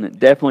covenant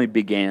definitely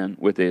began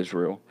with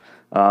Israel,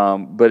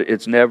 but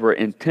it's never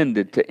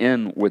intended to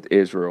end with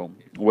Israel.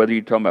 Whether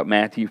you're talking about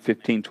Matthew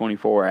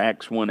 15:24,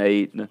 Acts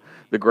 1:8,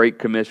 the Great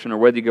Commission, or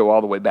whether you go all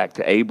the way back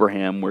to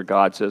Abraham, where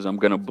God says, I'm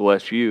going to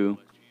bless you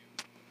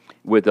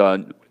with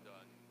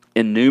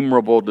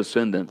innumerable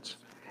descendants,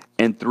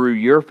 and through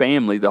your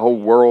family, the whole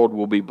world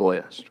will be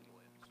blessed.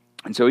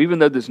 And so even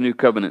though this new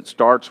covenant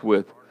starts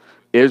with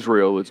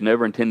Israel, it's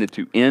never intended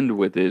to end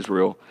with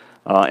Israel.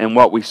 And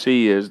what we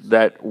see is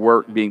that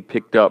work being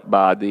picked up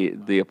by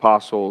the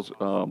apostles,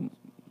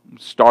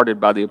 started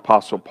by the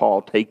apostle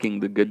Paul, taking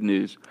the good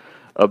news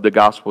of the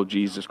gospel of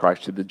Jesus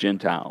Christ to the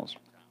Gentiles.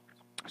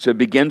 So it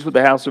begins with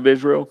the house of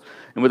Israel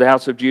and with the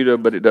house of Judah,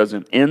 but it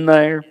doesn't end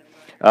there.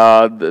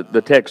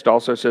 The text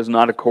also says,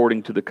 not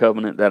according to the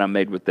covenant that I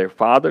made with their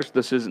fathers.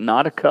 This is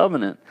not a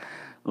covenant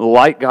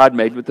like God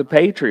made with the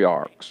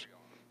patriarchs.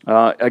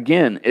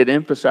 Again,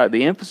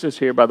 the emphasis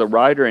here by the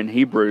writer in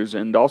Hebrews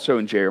and also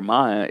in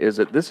Jeremiah is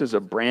that this is a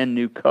brand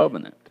new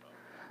covenant.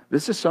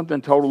 This is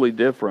something totally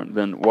different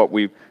than what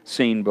we've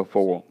seen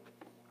before.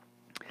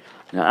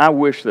 Now, I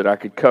wish that I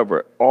could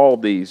cover all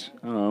these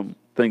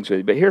things with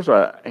you, but here's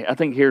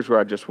where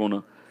I just want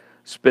to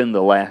spend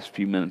the last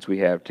few minutes we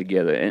have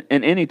together.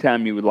 And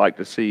anytime you would like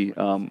to see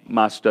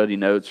my study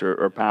notes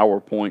or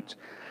PowerPoints,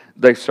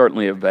 they're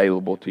certainly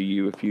available to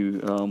you if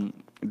you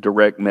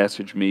direct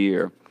message me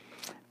or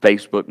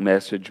Facebook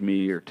message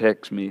me or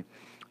text me.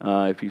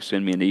 If you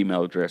send me an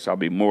email address, I'll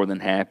be more than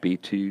happy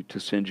to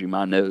send you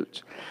my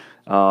notes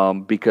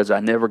because I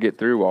never get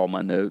through all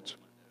my notes.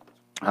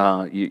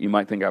 You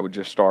might think I would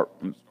just start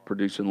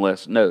producing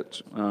less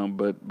notes,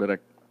 but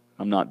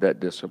I'm not that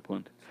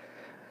disciplined.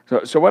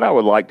 So what I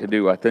would like to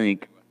do, I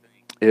think,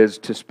 is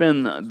to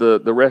spend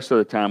the rest of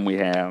the time we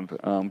have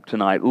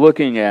tonight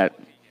looking at,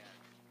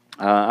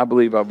 I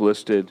believe I've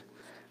listed,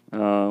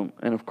 and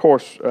of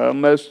course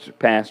most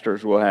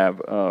pastors will have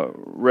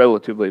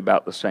relatively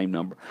about the same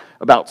number,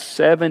 about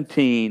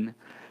 17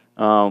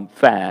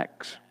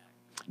 facts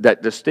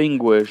that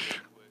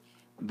distinguish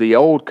the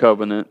Old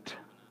Covenant,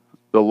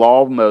 the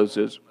law of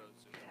Moses,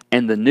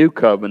 and the New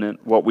Covenant,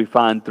 what we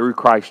find through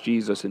Christ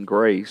Jesus and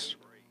grace.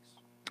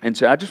 And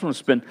so I just want to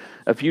spend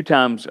a few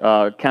times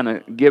kind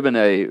of giving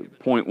a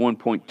point 1,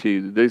 point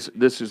 2. This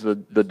is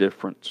the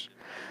difference.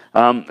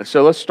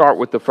 So let's start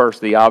with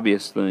the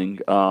obvious thing.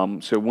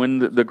 So when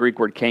the Greek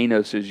word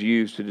kainos is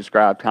used to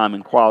describe time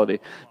and quality,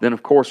 then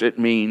of course it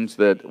means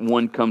that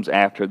one comes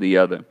after the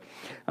other.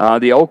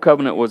 The Old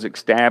Covenant was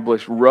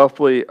established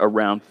roughly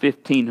around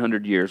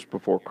 1,500 years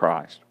before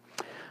Christ.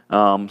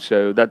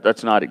 So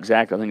that's not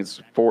exact. I think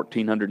it's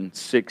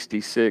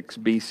 1466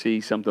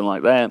 BC, something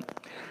like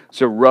that.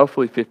 So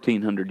roughly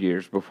 1,500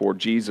 years before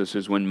Jesus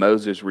is when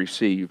Moses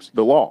receives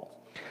the law.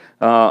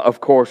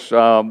 Of course,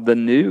 the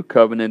New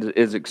Covenant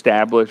is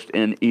established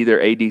in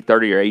either AD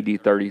 30 or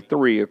AD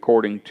 33,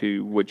 according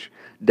to which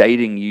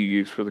dating you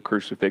use for the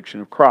crucifixion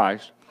of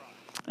Christ.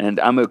 And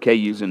I'm okay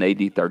using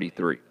AD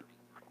 33.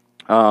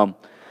 The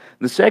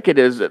second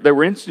is that they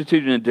were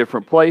instituted in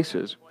different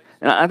places.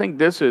 And I think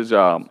this is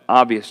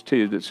obvious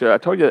too. So I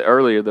told you that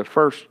earlier, the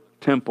first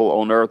temple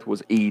on earth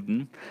was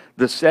Eden.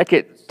 The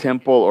second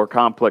temple or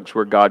complex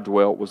where God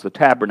dwelt was the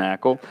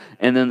tabernacle.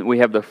 And then we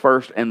have the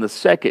first and the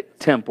second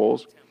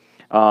temples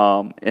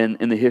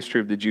in the history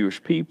of the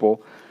Jewish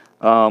people.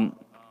 And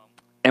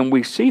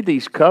we see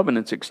these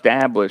covenants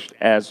established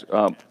as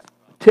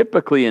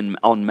typically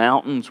on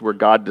mountains where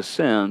God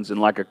descends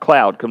and like a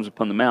cloud comes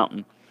upon the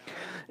mountain.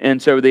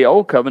 And so the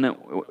Old Covenant,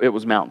 it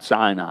was Mount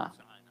Sinai,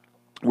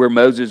 where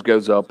Moses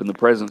goes up and the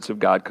presence of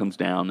God comes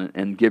down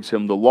and gives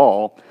him the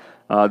law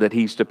that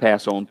he's to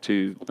pass on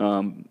to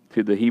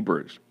the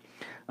Hebrews.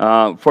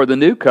 For the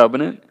New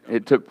Covenant,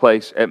 it took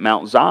place at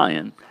Mount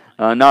Zion.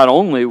 Not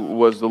only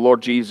was the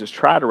Lord Jesus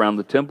tried around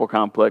the temple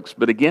complex,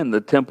 but again,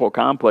 the temple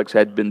complex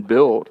had been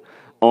built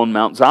on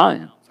Mount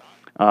Zion.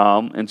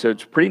 And so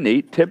it's pretty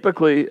neat.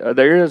 Typically,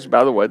 there is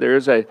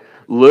a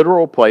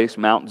literal place,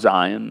 Mount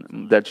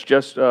Zion, that's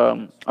just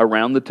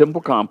around the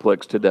temple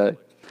complex today.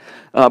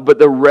 But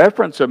the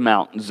reference of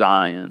Mount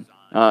Zion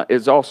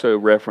is also a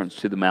reference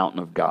to the mountain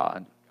of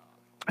God.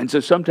 And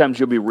so sometimes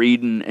you'll be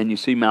reading and you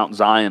see Mount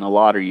Zion a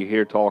lot, or you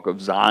hear talk of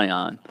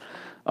Zion.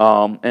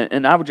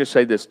 And I would just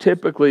say this,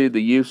 typically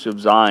the use of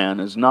Zion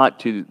is not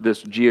to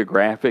this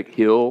geographic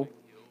hill,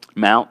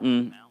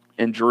 mountain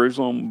in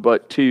Jerusalem,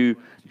 but to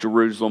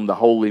Jerusalem, the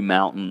holy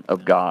mountain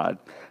of God.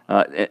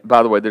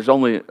 By the way, there's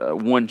only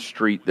one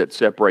street that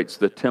separates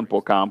the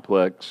temple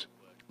complex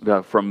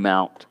from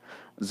Mount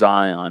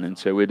Zion, and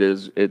so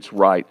it's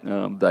right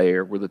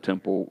there where the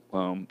temple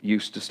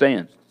used to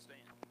stand.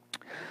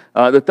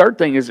 The third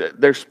thing is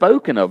that they're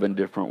spoken of in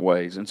different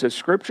ways. And so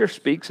Scripture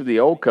speaks of the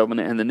Old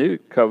Covenant and the New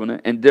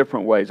Covenant in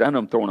different ways. I know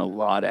I'm throwing a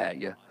lot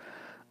at you.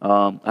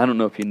 I don't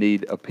know if you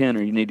need a pen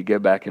or you need to go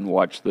back and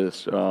watch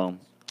this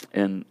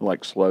in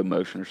like slow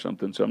motion or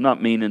something. So I'm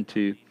not meaning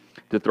to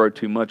throw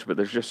too much, but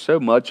there's just so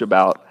much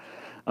about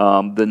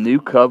the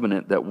New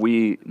Covenant that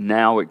we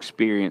now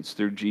experience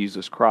through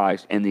Jesus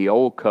Christ and the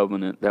Old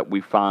Covenant that we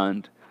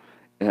find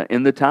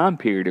in the time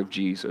period of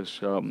Jesus,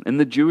 in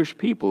the Jewish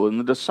people, in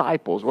the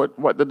disciples,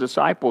 what the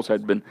disciples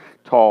had been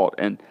taught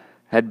and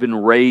had been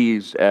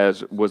raised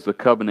as was the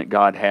covenant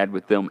God had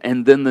with them,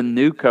 and then the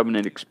New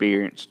Covenant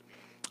experienced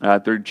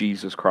through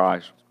Jesus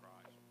Christ.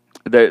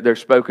 They're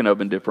spoken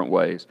of in different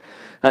ways.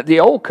 The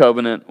Old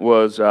Covenant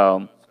was,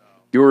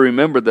 you'll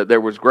remember that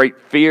there was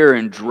great fear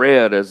and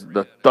dread as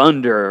the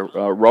thunder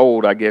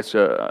rolled, I guess,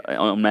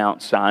 on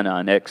Mount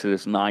Sinai in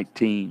Exodus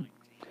 19.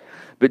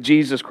 But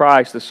Jesus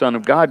Christ, the Son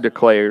of God,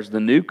 declares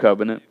the New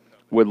Covenant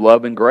with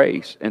love and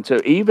grace. And so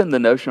even the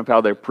notion of how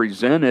they're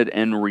presented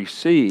and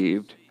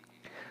received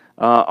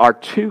are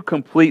two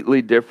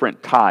completely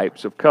different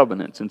types of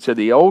covenants. And so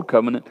the Old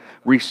Covenant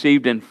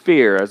received in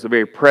fear as the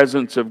very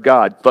presence of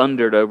God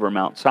thundered over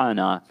Mount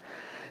Sinai.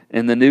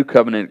 And the new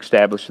covenant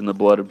established in the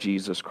blood of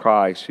Jesus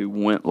Christ, who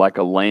went like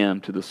a lamb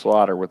to the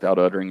slaughter without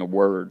uttering a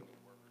word.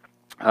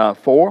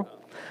 4,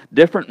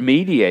 different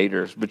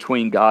mediators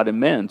between God and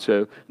men.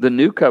 So the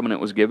new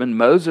covenant was given.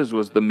 Moses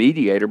was the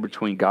mediator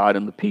between God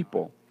and the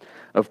people.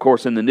 Of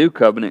course, in the new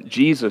covenant,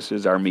 Jesus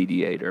is our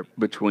mediator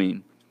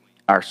between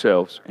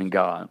ourselves and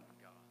God.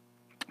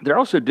 They're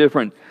also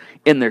different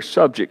in their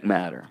subject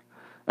matter.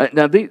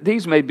 Now,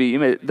 these may be,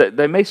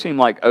 they may seem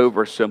like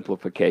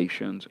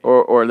oversimplifications,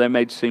 or they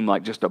may seem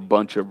like just a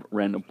bunch of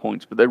random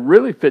points, but they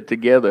really fit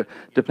together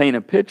to paint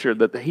a picture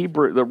that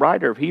the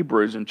writer of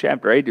Hebrews in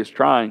chapter 8 is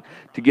trying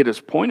to get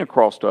his point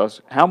across to us,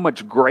 how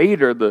much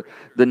greater the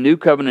new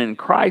covenant in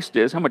Christ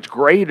is, how much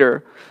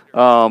greater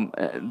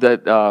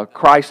that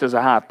Christ as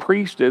a high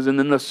priest is, and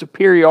then the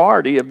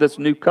superiority of this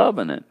new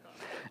covenant.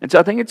 And so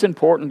I think it's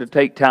important to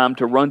take time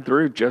to run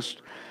through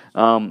just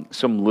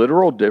some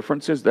literal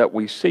differences that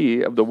we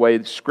see of the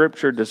way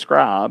Scripture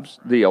describes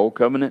the Old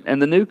Covenant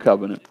and the New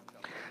Covenant.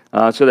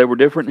 So they were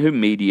different who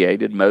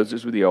mediated,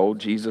 Moses with the Old,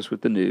 Jesus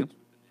with the New.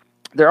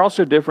 They're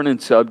also different in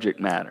subject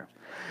matter.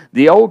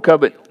 The Old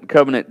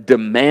Covenant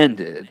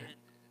demanded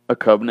a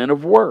covenant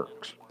of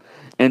works.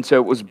 And so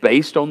it was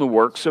based on the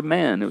works of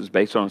man. It was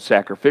based on a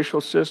sacrificial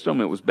system.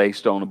 It was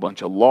based on a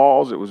bunch of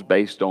laws. It was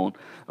based on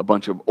a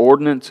bunch of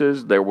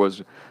ordinances. There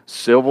was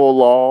civil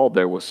law.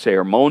 There was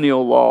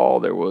ceremonial law.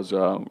 There was,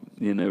 a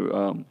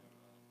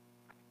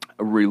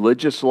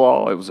religious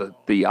law. It was a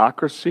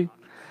theocracy.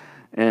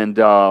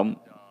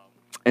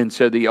 And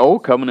so the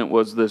Old Covenant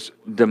was this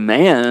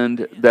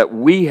demand that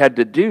we had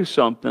to do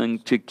something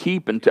to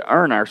keep and to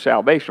earn our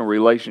salvational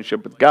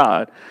relationship with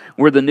God,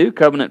 where the New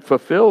Covenant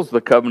fulfills the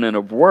covenant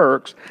of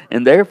works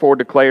and therefore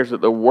declares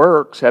that the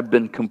works have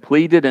been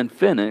completed and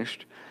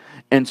finished.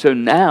 And so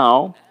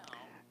now,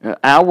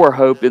 our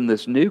hope in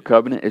this New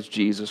Covenant is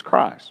Jesus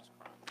Christ.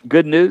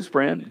 Good news,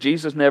 friend.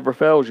 Jesus never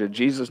fails you.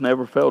 Jesus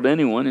never failed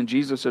anyone, and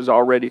Jesus has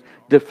already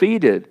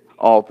defeated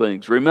all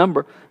things.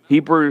 Remember,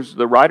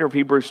 the writer of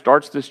Hebrews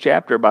starts this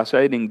chapter by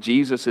saying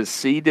Jesus is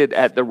seated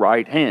at the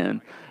right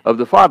hand of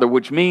the Father,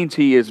 which means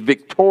he is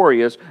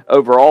victorious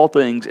over all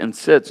things and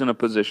sits in a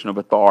position of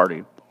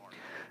authority.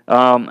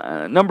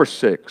 Number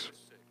 6,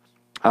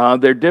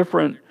 they're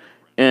different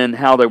in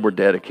how they were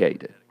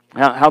dedicated,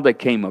 how they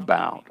came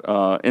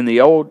about. In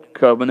the Old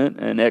Covenant,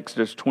 in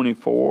Exodus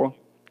 24,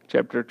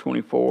 chapter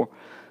 24,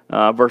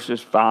 verses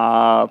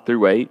 5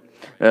 through 8,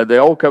 the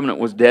Old Covenant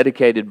was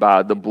dedicated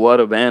by the blood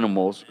of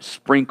animals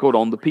sprinkled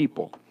on the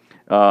people.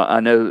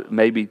 I know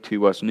maybe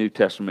to us New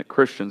Testament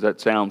Christians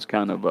that sounds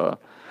kind of,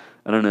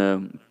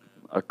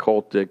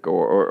 occultic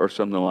or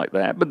something like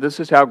that. But this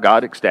is how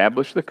God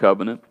established the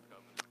covenant.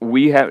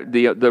 We have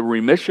the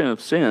remission of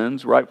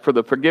sins, right? For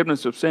the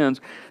forgiveness of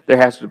sins, there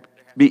has to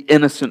be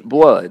innocent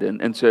blood.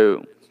 And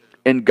so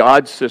in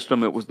God's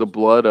system, it was the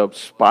blood of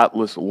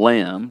spotless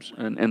lambs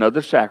and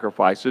other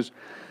sacrifices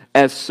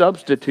as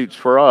substitutes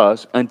for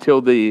us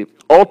until the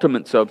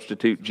ultimate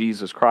substitute,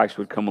 Jesus Christ,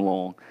 would come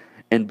along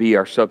and be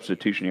our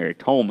substitutionary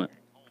atonement.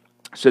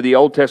 So the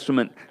Old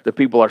Testament, the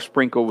people are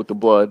sprinkled with the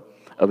blood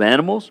of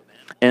animals.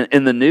 And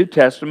in the New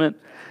Testament,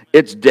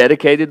 it's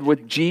dedicated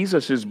with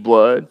Jesus'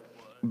 blood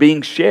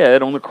being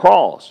shed on the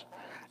cross,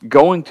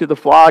 going to the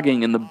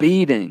flogging and the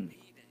beating,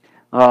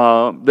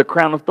 the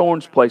crown of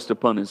thorns placed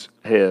upon his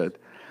head,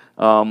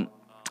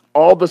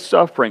 all the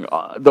suffering,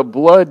 the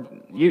blood.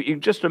 You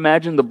just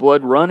imagine the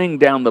blood running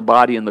down the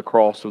body and the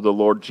cross of the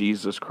Lord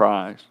Jesus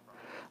Christ.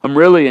 I'm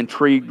really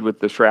intrigued with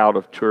the Shroud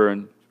of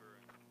Turin.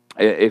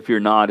 If you're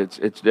not, it's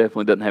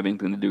definitely doesn't have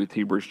anything to do with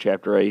Hebrews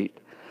chapter 8.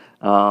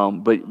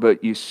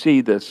 But you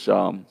see this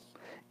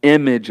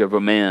image of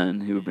a man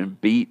who had been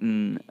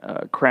beaten,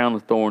 a crown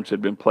of thorns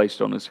had been placed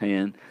on his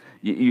hand.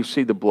 You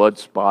see the blood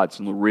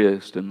spots on the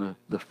wrist and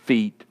the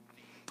feet.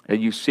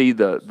 And you see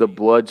the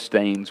blood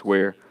stains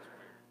where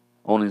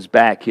on his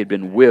back he had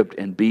been whipped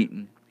and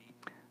beaten.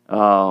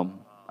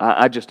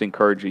 I just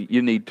encourage you.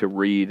 You need to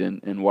read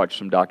and watch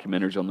some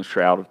documentaries on the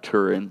Shroud of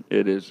Turin.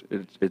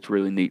 It's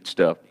really neat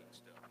stuff.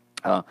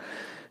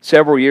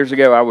 Several years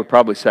ago, I would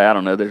probably say, I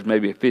don't know, there's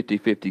maybe a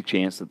 50-50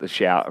 chance that the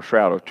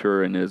Shroud of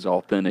Turin is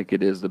authentic.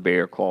 It is the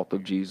burial cloth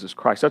of Jesus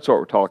Christ. That's what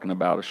we're talking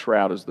about. A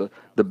shroud is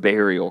the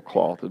burial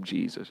cloth of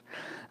Jesus.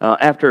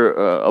 After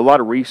a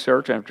lot of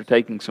research, after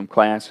taking some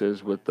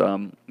classes with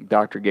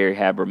Dr. Gary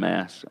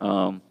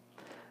Habermas,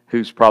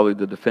 who's probably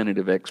the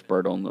definitive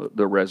expert on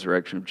the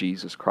resurrection of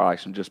Jesus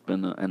Christ, and just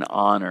been an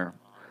honor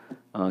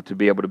to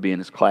be able to be in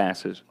his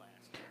classes.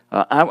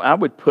 I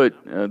would put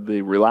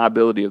the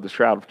reliability of the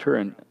Shroud of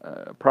Turin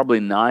probably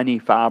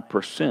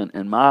 95%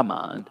 in my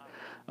mind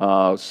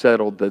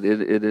settled that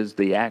it is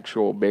the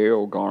actual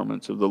burial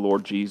garments of the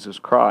Lord Jesus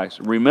Christ.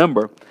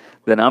 Remember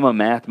that I'm a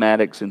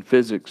mathematics and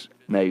physics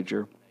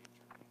major.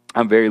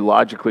 I'm very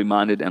logically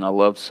minded and I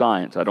love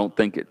science. I don't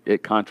think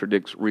it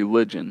contradicts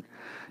religion.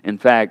 In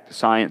fact,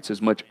 science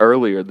is much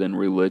earlier than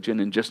religion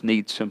and just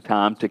needs some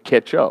time to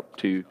catch up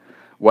to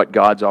what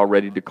God's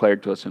already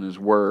declared to us in His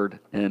Word.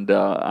 And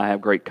I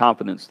have great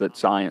confidence that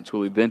science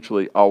will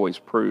eventually always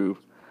prove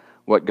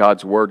what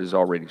God's Word has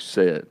already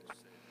said.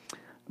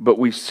 But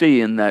we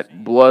see in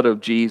that blood of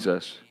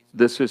Jesus,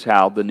 this is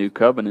how the new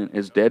covenant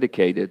is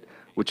dedicated,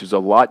 which is a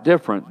lot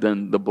different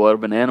than the blood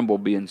of an animal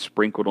being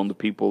sprinkled on the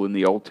people in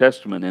the Old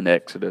Testament in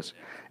Exodus,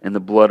 and the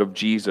blood of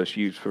Jesus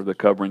used for the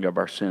covering of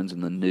our sins in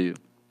the new.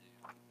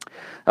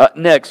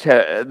 Next,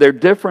 they're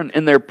different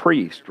in their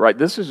priest, right?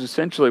 This is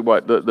essentially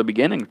what the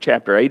beginning of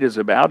chapter 8 is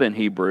about in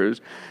Hebrews,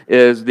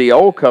 is the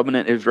old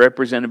covenant is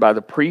represented by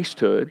the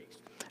priesthood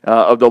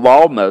of the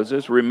law of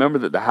Moses. Remember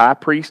that the high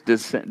priest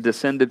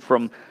descended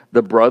from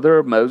the brother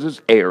of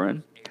Moses,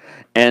 Aaron,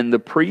 and the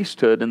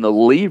priesthood and the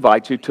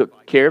Levites who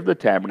took care of the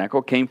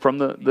tabernacle came from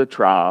the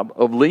tribe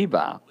of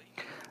Levi.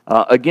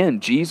 Again,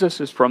 Jesus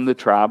is from the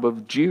tribe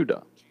of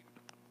Judah.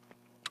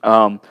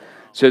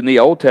 So in the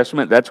Old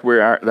Testament, that's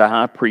where the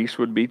high priest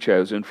would be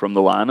chosen from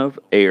the line of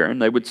Aaron.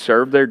 They would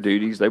serve their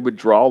duties. They would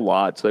draw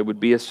lots. They would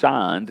be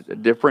assigned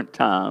at different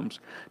times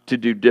to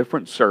do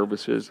different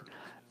services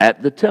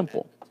at the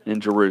temple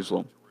in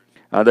Jerusalem.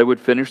 They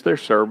would finish their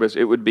service.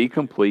 It would be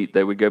complete.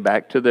 They would go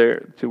back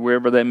to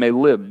wherever they may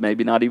live.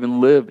 Maybe not even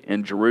live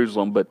in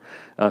Jerusalem, but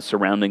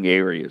surrounding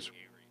areas.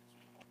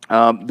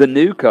 The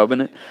new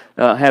covenant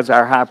has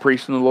our high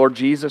priest in the Lord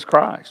Jesus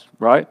Christ,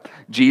 right?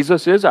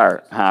 Jesus is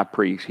our high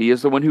priest. He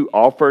is the one who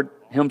offered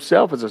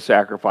himself as a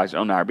sacrifice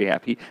on our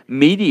behalf. He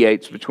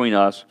mediates between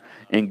us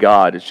and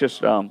God. It's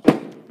just,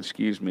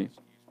 excuse me.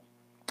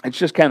 It's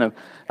just kind of,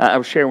 I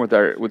was sharing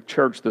with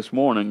church this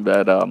morning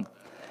that,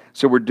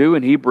 so we're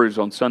doing Hebrews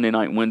on Sunday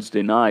night and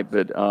Wednesday night,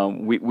 but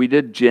we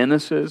did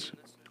Genesis.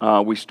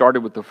 We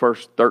started with the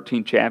first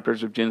 13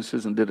 chapters of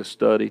Genesis and did a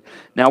study.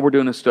 Now we're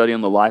doing a study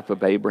on the life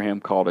of Abraham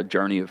called A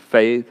Journey of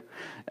Faith.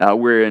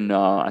 We're in,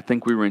 I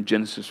think we were in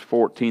Genesis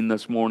 14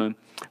 this morning.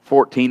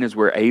 14 is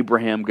where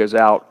Abraham goes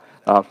out,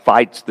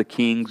 fights the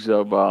kings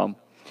of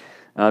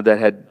that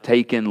had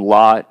taken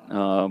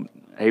Lot,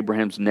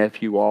 Abraham's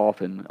nephew,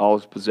 off and all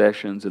his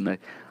possessions, and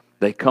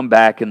they come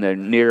back and they're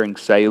nearing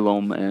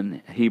Salem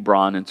and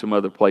Hebron and some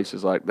other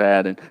places like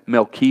that. And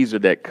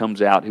Melchizedek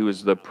comes out, who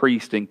is the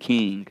priest and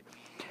king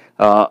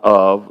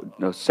of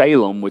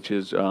Salem, which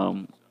is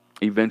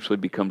eventually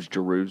becomes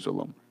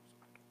Jerusalem.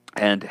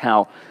 And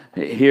how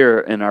here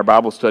in our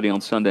Bible study on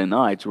Sunday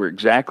nights, we're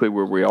exactly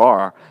where we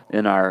are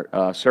in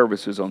our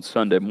services on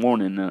Sunday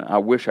morning. And I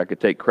wish I could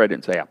take credit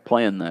and say I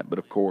planned that, but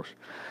of course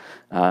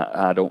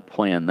I don't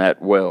plan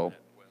that well.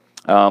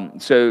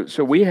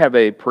 So we have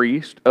a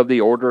priest of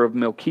the order of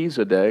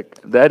Melchizedek,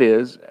 that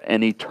is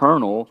an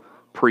eternal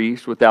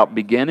priest without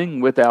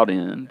beginning, without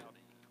end,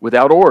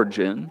 without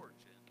origin,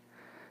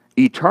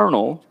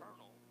 eternal,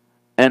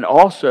 and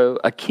also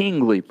a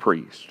kingly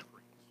priest.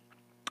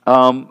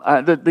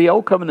 The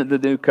Old Covenant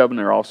and the New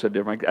Covenant are also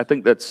different. I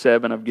think that's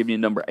 7. I've given you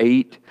number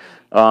 8.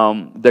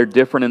 They're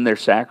different in their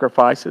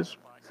sacrifices.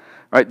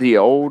 Right? The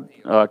Old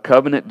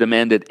Covenant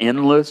demanded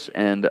endless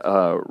and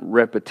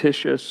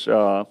repetition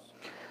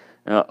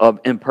of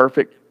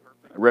imperfect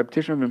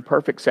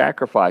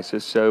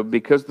sacrifices. So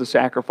because the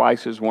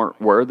sacrifices weren't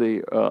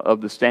worthy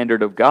of the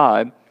standard of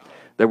God,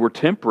 they were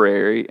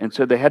temporary, and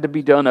so they had to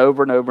be done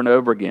over and over and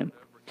over again.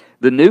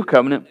 The New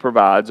Covenant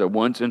provides a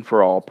once and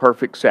for all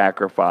perfect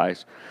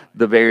sacrifice,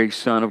 the very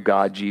Son of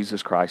God,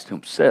 Jesus Christ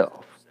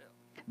himself.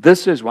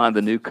 This is why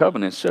the New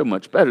Covenant is so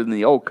much better than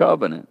the Old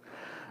Covenant.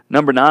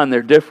 Number 9,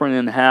 they're different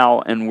in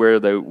how and where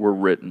they were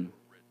written.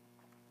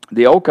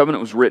 The Old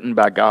Covenant was written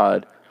by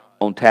God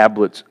on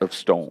tablets of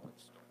stone.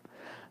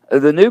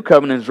 The New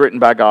Covenant is written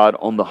by God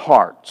on the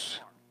hearts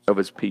of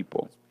his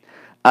people.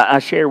 I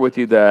share with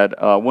you that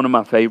one of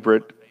my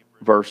favorite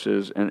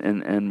verses,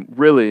 and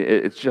really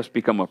it's just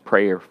become a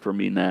prayer for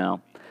me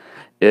now,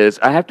 is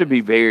I have to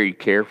be very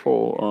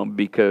careful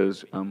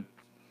because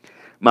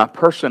my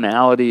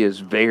personality is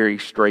very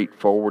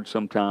straightforward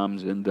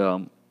sometimes, and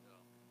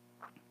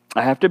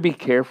I have to be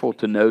careful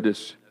to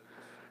notice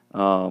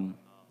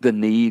the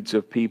needs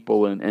of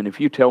people, and if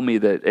you tell me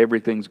that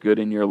everything's good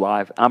in your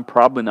life, I'm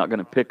probably not going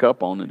to pick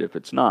up on it if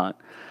it's not.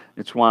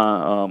 It's why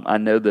I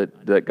know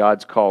that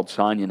God's called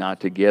Sonia and I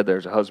together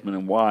as a husband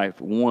and wife,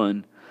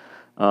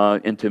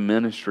 into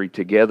ministry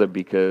together,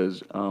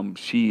 because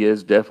she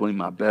is definitely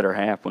my better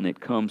half when it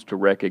comes to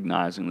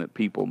recognizing that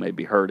people may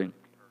be hurting.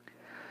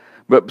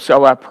 But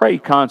so I pray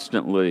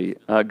constantly,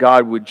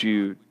 God, would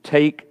you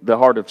take the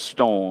heart of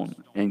stone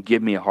and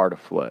give me a heart of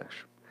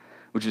flesh,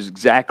 which is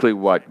exactly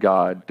what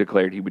God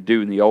declared he would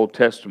do in the Old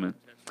Testament.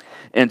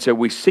 And so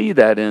we see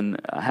that in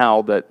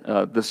how that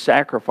the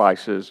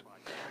sacrifices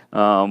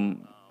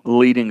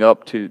leading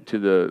up to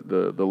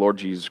the Lord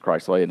Jesus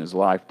Christ laying his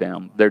life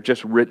down, they're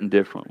just written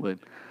differently.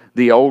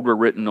 The old were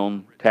written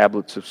on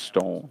tablets of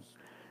stone,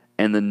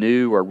 and the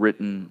new are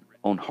written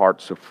on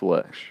hearts of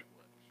flesh.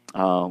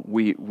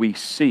 We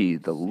see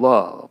the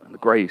love and the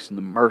grace and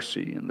the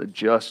mercy and the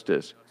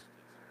justice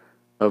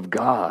of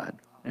God,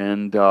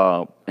 and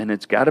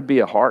it's got to be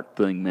a heart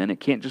thing, man. It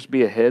can't just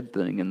be a head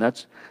thing, and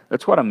that's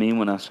what I mean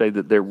when I say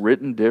that they're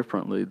written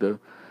differently. The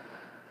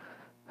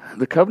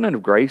covenant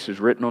of grace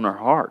is written on our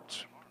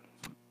hearts,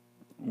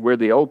 where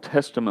the Old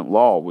Testament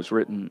law was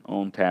written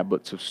on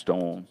tablets of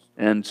stone.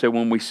 And so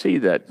when we see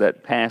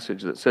that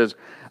passage that says,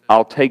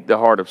 I'll take the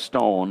heart of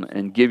stone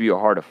and give you a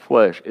heart of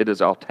flesh. It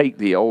is, I'll take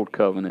the old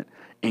covenant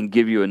and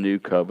give you a new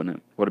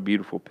covenant. What a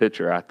beautiful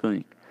picture, I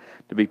think,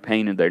 to be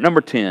painted there.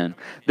 Number 10,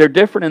 they're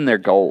different in their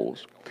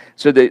goals.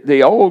 So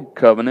the old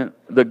covenant,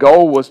 the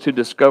goal was to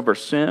discover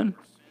sin,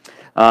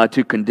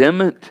 to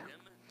condemn it,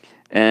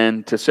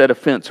 and to set a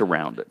fence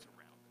around it.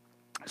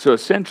 So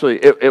essentially,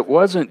 it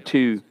wasn't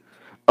to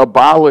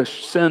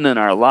abolish sin in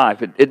our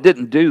life. It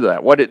didn't do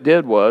that. What it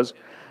did was,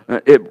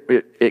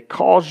 it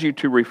caused you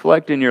to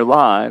reflect in your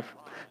life,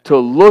 to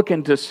look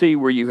and to see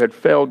where you had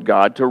failed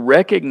God, to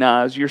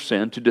recognize your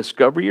sin, to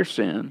discover your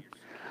sin,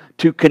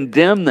 to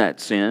condemn that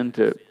sin,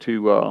 to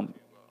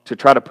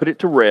try to put it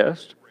to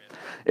rest,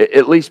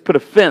 at least put a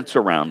fence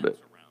around it.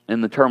 In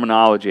the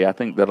terminology, I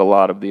think that a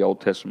lot of the Old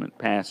Testament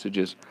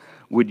passages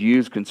would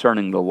use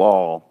concerning the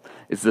law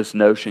is this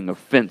notion of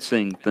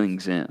fencing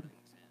things in.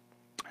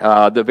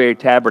 The very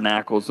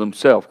tabernacles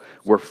themselves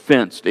were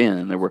fenced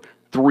in. There were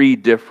 3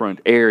 different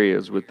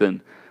areas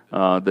within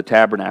the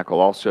tabernacle,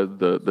 also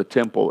the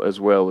temple, as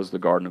well as the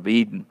Garden of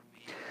Eden.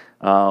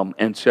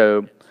 And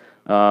so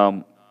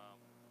the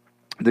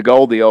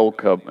goal of the Old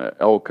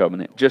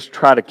Covenant, just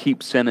try to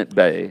keep sin at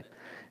bay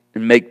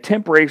and make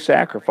temporary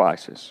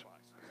sacrifices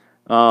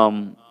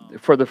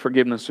for the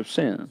forgiveness of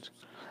sins.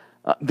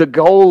 The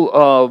goal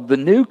of the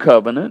New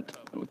Covenant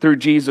through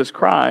Jesus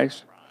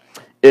Christ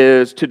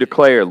is to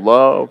declare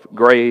love,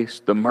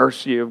 grace, the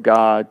mercy of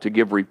God, to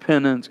give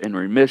repentance and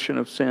remission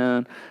of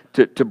sin,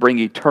 to bring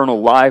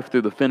eternal life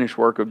through the finished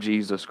work of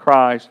Jesus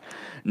Christ.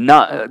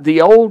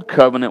 The old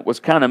covenant was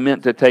kind of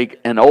meant to take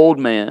an old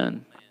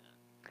man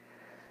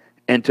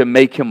and to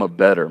make him a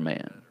better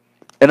man.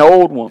 An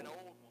old one,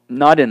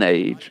 not in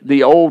age,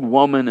 the old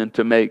woman, and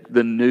to make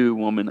the new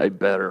woman a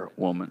better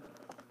woman.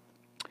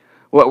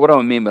 What do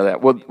I mean by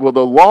that? Well,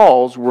 the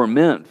laws were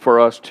meant for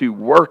us to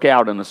work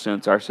out, in a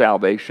sense, our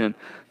salvation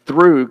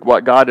through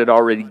what God had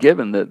already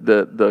given,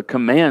 the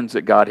commands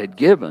that God had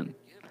given.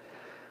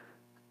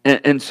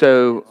 And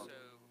so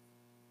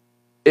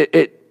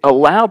it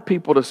allowed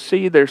people to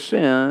see their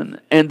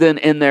sin and then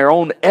in their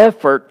own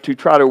effort to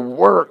try to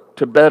work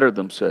to better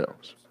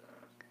themselves.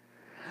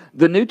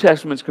 The New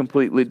Testament's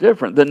completely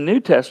different. The New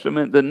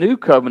Testament, the new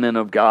covenant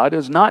of God,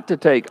 is not to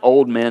take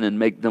old men and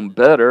make them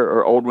better,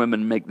 or old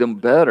women and make them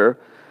better.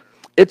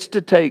 It's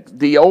to take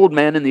the old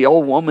man and the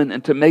old woman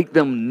and to make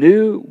them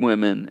new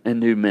women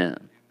and new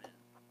men.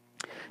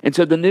 And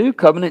so the new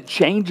covenant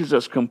changes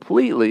us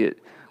completely.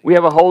 We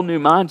have a whole new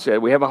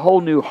mindset. We have a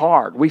whole new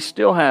heart. We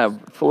still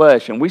have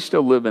flesh, and we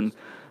still live in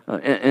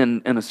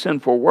a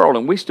sinful world,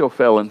 and we still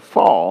fail and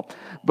fall.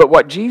 But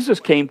what Jesus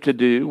came to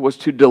do was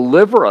to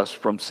deliver us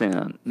from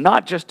sin,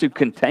 not just to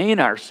contain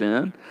our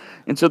sin.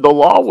 And so the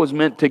law was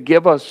meant to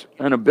give us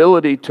an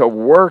ability to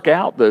work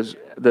out those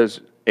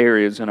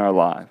areas in our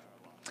life.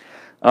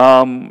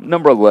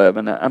 Number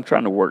 11, I'm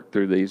trying to work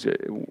through these.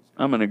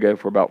 I'm going to go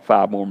for about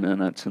 5 more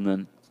minutes,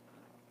 and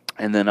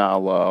then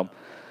I'll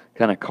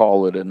kind of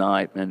call it a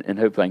night, and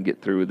hopefully I can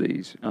get through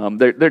these.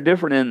 They're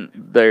different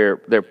in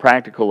their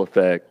practical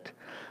effect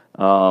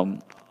on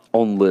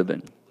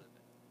living.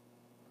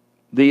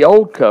 The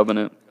old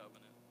covenant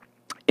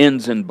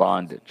ends in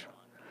bondage.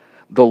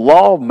 The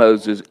law of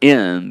Moses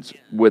ends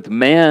with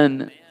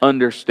man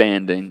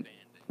understanding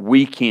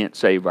we can't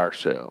save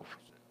ourselves.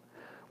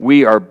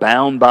 We are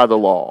bound by the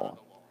law.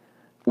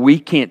 We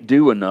can't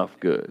do enough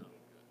good.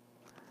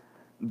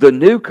 The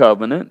new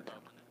covenant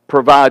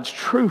provides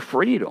true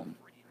freedom.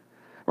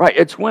 Right?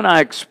 It's when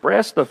I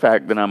express the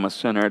fact that I'm a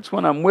sinner. It's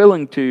when I'm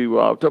willing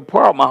to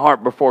pour out my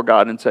heart before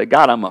God and say,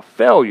 God, I'm a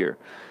failure.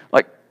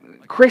 Like,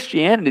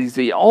 Christianity is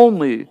the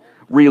only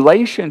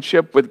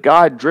relationship with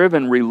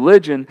God-driven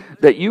religion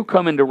that you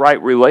come into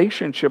right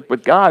relationship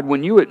with God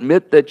when you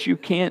admit that you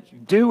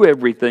can't do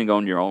everything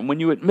on your own, when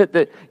you admit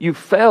that you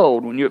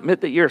failed, when you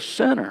admit that you're a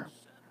sinner.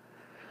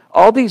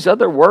 All these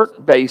other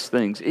work-based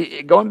things,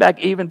 going back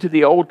even to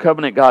the old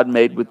covenant God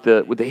made with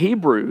the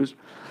Hebrews,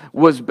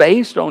 was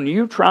based on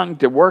you trying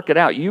to work it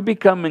out, you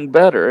becoming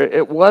better.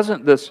 It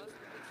wasn't this,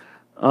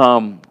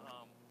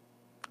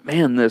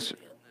 this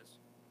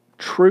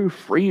true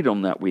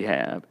freedom that we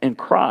have in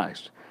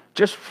Christ.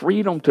 Just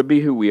freedom to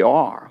be who we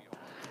are.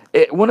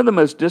 One of the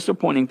most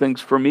disappointing things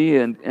for me,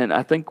 and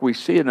I think we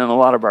see it in a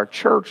lot of our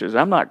churches,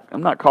 I'm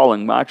not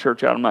calling my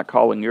church out, I'm not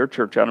calling your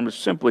church out, I'm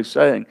just simply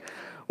saying,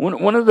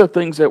 one of the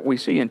things that we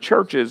see in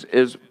churches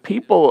is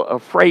people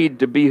afraid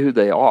to be who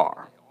they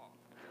are.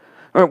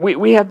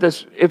 We have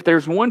this, if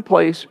there's one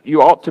place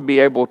you ought to be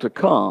able to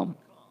come,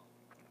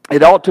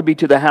 it ought to be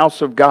to the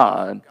house of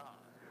God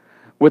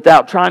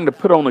without trying to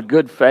put on a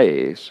good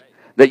face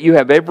that you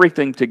have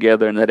everything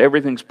together and that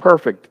everything's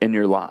perfect in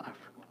your life.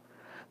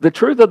 The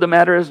truth of the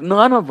matter is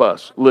none of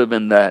us live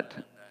in that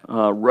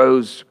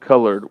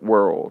rose-colored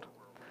world.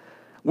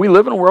 We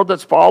live in a world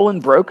that's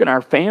fallen, broken.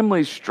 Our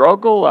families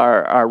struggle.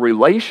 Our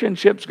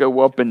relationships go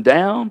up and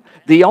down.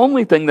 The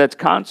only thing that's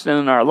constant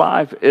in our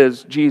life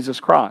is Jesus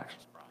Christ.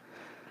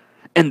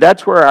 And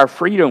that's where our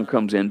freedom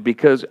comes in,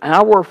 because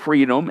our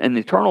freedom and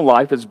eternal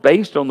life is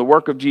based on the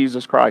work of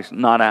Jesus Christ,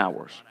 not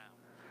ours.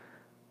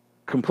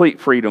 complete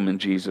freedom in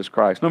Jesus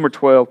Christ. Number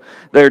 12,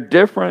 they're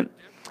different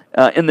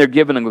in their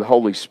giving of the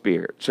Holy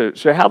Spirit.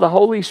 So how the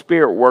Holy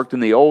Spirit worked in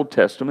the Old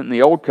Testament, in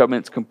the Old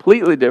Covenant, is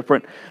completely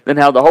different than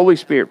how the Holy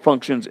Spirit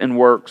functions and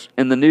works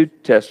in the New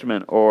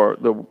Testament or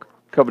the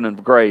Covenant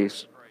of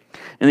Grace.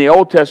 In the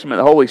Old Testament,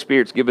 the Holy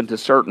Spirit's given to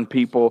certain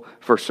people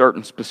for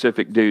certain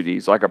specific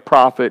duties, like a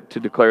prophet to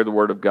declare the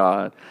Word of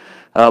God,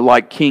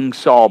 like King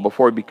Saul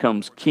before he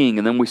becomes king.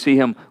 And then we see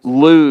him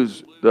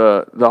lose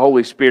the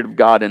Holy Spirit of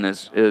God, and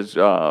his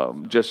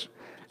just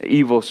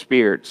evil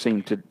spirit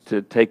seemed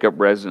to take up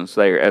residence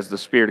there as the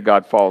Spirit of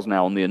God falls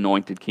now on the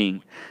anointed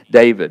King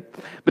David.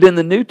 But in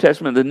the New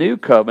Testament, the New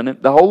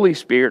Covenant, the Holy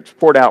Spirit's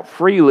poured out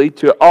freely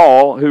to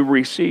all who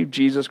receive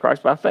Jesus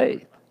Christ by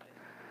faith.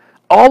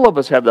 All of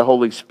us have the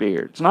Holy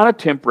Spirit. It's not a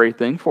temporary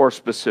thing for a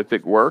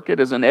specific work. It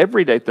is an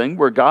everyday thing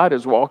where God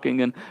is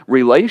walking in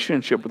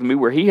relationship with me,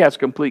 where He has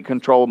complete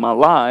control of my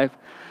life,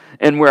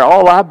 and where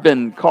all I've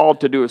been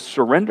called to do is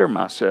surrender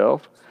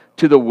myself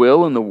to the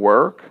will and the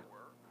work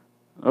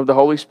of the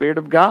Holy Spirit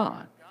of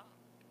God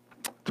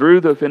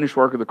through the finished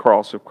work of the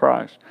cross of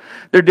Christ.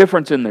 They're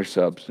different in their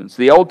substance.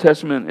 The Old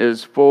Testament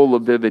is full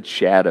of vivid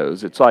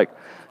shadows. It's like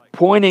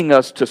pointing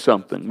us to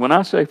something. When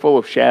I say full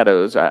of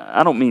shadows,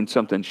 I don't mean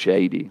something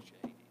shady.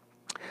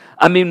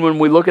 I mean, when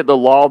we look at the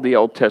law of the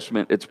Old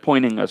Testament, it's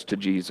pointing us to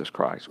Jesus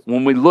Christ.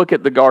 When we look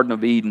at the Garden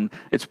of Eden,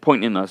 it's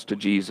pointing us to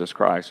Jesus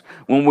Christ.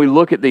 When we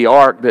look at the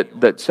ark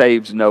that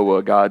saves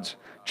Noah, God's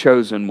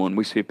chosen one,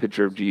 we see a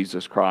picture of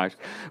Jesus Christ.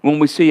 When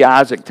we see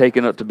Isaac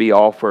taken up to be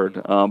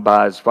offered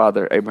by his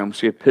father Abraham, we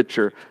see a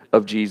picture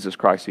of Jesus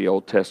Christ, the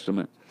Old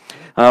Testament.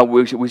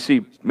 We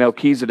see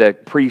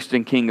Melchizedek, priest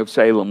and king of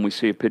Salem. We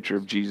see a picture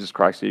of Jesus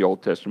Christ, the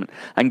Old Testament.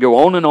 I can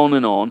go on and on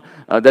and on.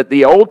 That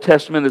the Old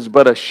Testament is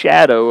but a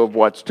shadow of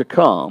what's to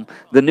come.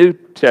 The New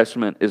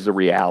Testament is the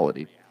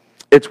reality.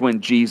 It's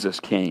when Jesus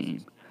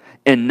came.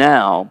 And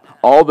now,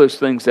 all those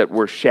things that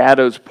were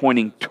shadows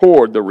pointing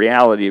toward the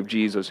reality of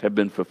Jesus have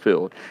been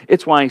fulfilled.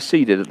 It's why He's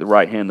seated at the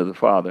right hand of the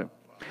Father.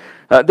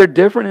 They're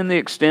different in the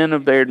extent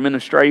of their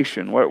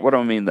administration. What do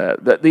I mean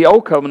that? The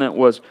Old Covenant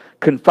was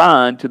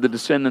confined to the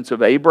descendants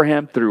of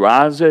Abraham through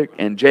Isaac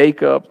and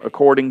Jacob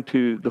according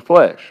to the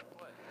flesh.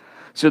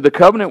 So the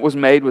covenant was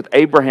made with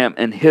Abraham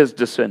and his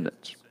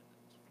descendants.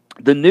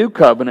 The New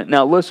Covenant,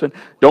 now listen,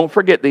 don't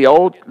forget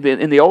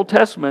in the Old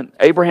Testament,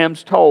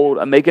 Abraham's told,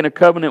 I'm making a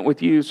covenant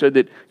with you so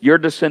that your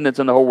descendants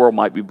and the whole world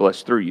might be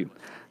blessed through you.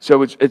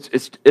 So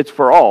it's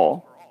for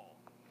all.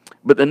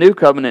 But the New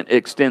Covenant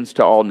extends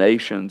to all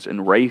nations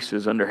and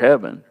races under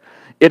heaven.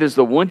 It is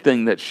the one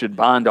thing that should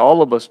bind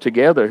all of us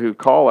together who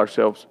call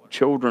ourselves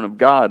children of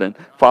God and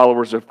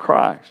followers of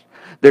Christ.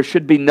 There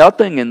should be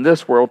nothing in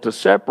this world to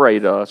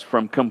separate us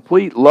from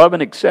complete love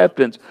and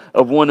acceptance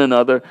of one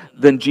another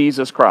than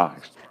Jesus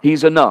Christ.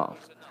 He's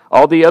enough.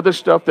 All the other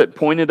stuff that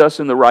pointed us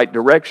in the right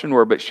direction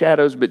were but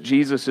shadows, but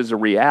Jesus is a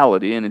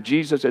reality. And if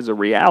Jesus is a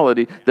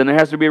reality, then there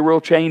has to be a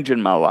real change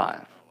in my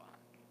life.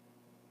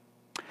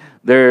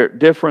 They're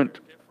different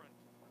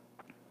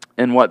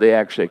in what they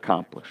actually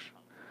accomplish.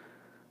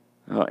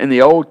 In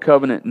the Old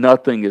Covenant,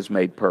 nothing is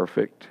made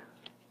perfect.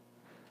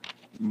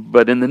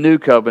 But in the New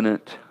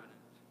Covenant,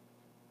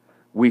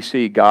 we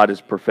see God is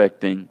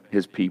perfecting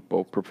His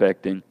people,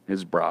 perfecting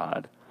His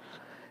bride.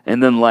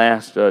 And then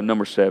last,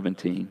 number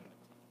 17.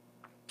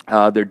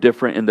 They're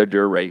different in their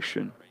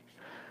duration.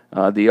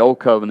 The Old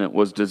Covenant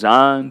was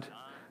designed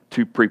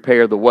to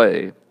prepare the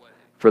way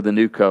for the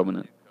New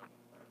Covenant.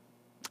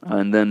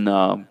 And then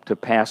to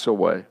pass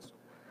away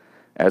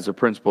as a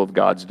principle of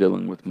God's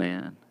dealing with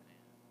man.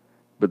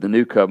 But the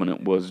New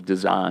Covenant was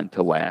designed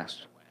to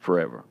last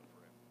forever.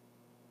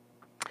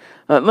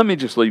 Let me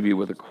just leave you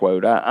with a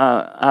quote.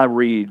 I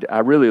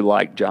really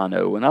like John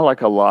Owen. I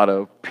like a lot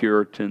of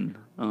Puritan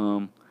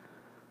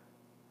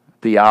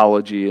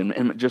theology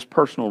and just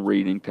personal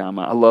reading time.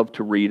 I love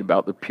to read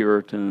about the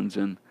Puritans,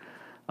 and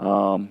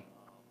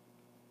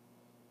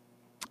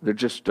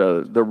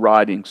they're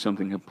writing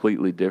something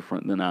completely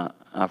different than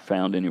I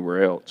found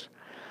anywhere else.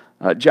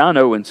 John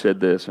Owen said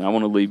this, and I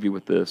want to leave you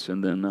with this,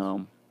 and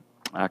then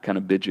I kind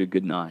of bid you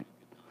good night.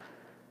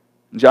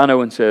 John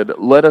Owen said,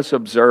 "Let us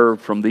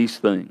observe from these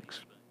things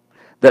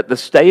that the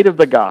state of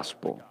the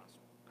gospel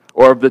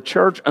or of the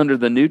church under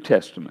the New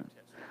Testament,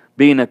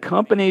 being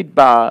accompanied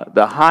by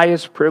the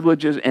highest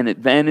privileges and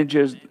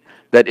advantages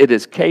that it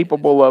is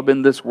capable of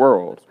in this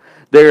world,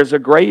 there is a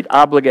great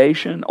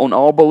obligation on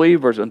all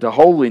believers unto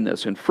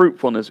holiness and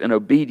fruitfulness and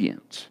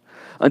obedience,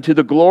 unto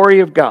the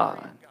glory of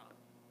God,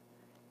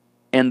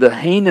 and the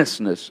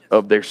heinousness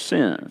of their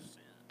sin,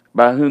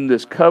 by whom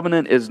this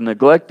covenant is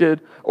neglected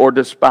or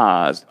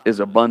despised, is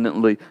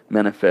abundantly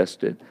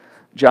manifested."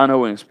 John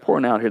Owen is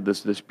pouring out here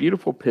this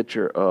beautiful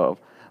picture of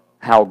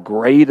how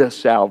great a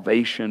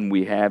salvation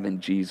we have in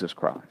Jesus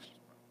Christ.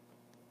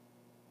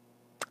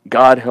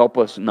 God help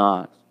us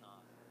not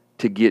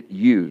to get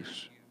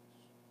used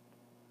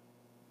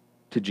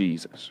to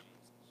Jesus,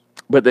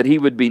 but that He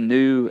would be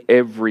new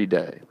every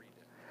day,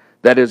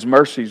 that His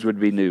mercies would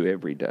be new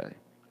every day,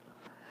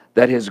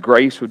 that His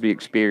grace would be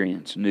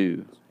experienced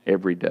new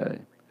every day,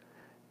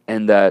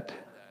 and that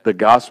the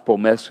gospel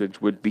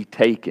message would be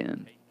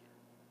taken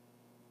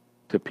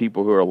to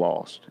people who are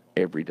lost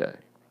every day.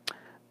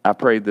 I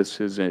pray this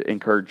has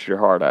encouraged your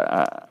heart.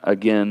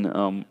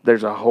 Again,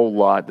 there's a whole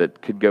lot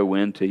that could go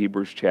into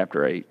Hebrews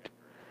chapter 8.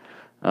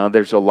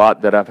 There's a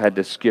lot that I've had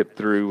to skip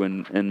through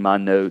in my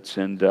notes,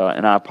 and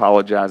I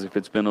apologize if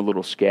it's been a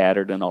little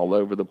scattered and all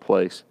over the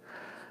place.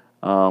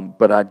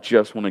 But I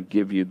just want to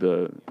give you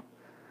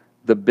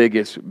the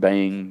biggest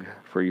bang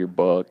for your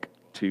buck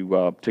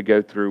to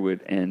go through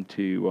it, and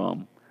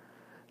to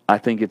I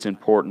think it's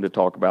important to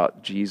talk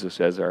about Jesus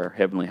as our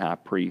heavenly high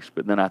priest,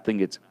 but then I think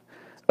it's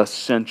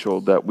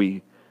essential that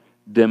we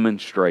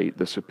demonstrate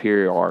the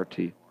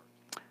superiority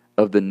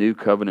of the new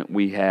covenant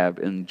we have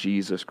in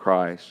Jesus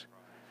Christ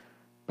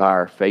by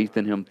our faith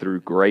in Him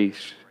through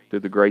grace, through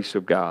the grace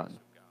of God,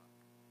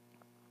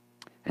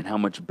 and how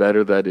much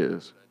better that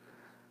is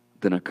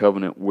than a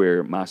covenant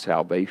where my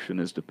salvation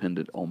is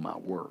dependent on my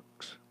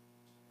works.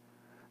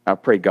 I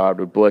pray God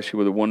would bless you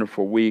with a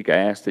wonderful week. I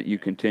ask that you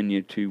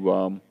continue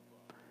to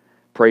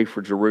pray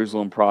for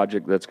Jerusalem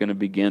Project that's going to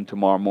begin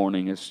tomorrow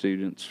morning as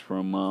students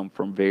from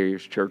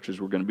various churches.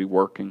 We're going to be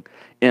working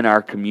in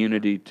our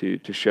community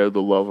to show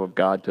the love of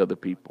God to other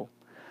people.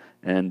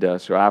 And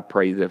so I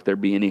pray that if there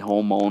be any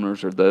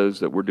homeowners or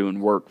those that we're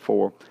doing work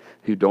for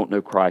who don't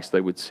know Christ,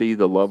 they would see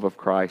the love of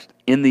Christ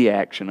in the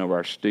action of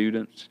our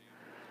students.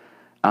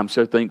 I'm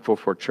so thankful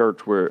for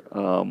church where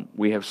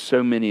we have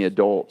so many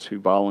adults who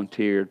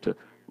volunteer to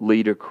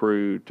lead a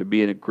crew, to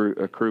be a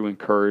crew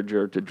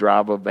encourager, to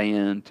drive a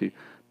van, to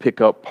pick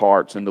up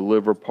parts and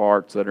deliver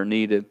parts that are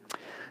needed.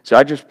 So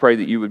I just pray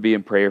that you would be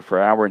in prayer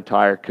for our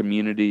entire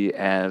community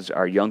as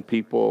our young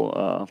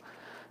people,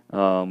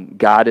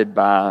 guided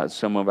by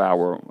some of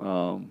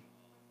our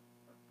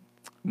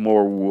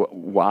more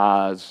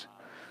wise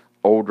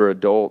older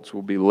adults,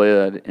 will be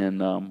led in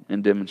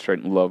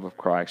demonstrating the love of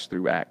Christ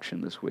through action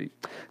this week.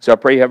 So I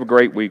pray you have a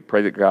great week.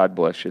 Pray that God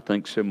bless you.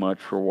 Thanks so much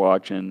for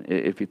watching.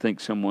 If you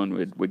think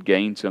someone would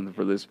gain something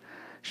for this,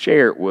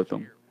 share it with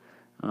them.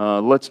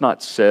 Let's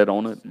not sit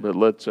on it, but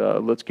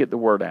let's get the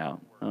word out.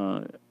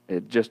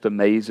 It just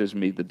amazes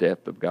me, the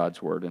depth of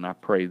God's word, and I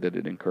pray that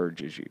it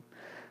encourages you.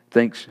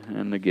 Thanks,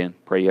 and again,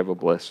 pray you have a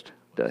blessed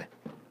day.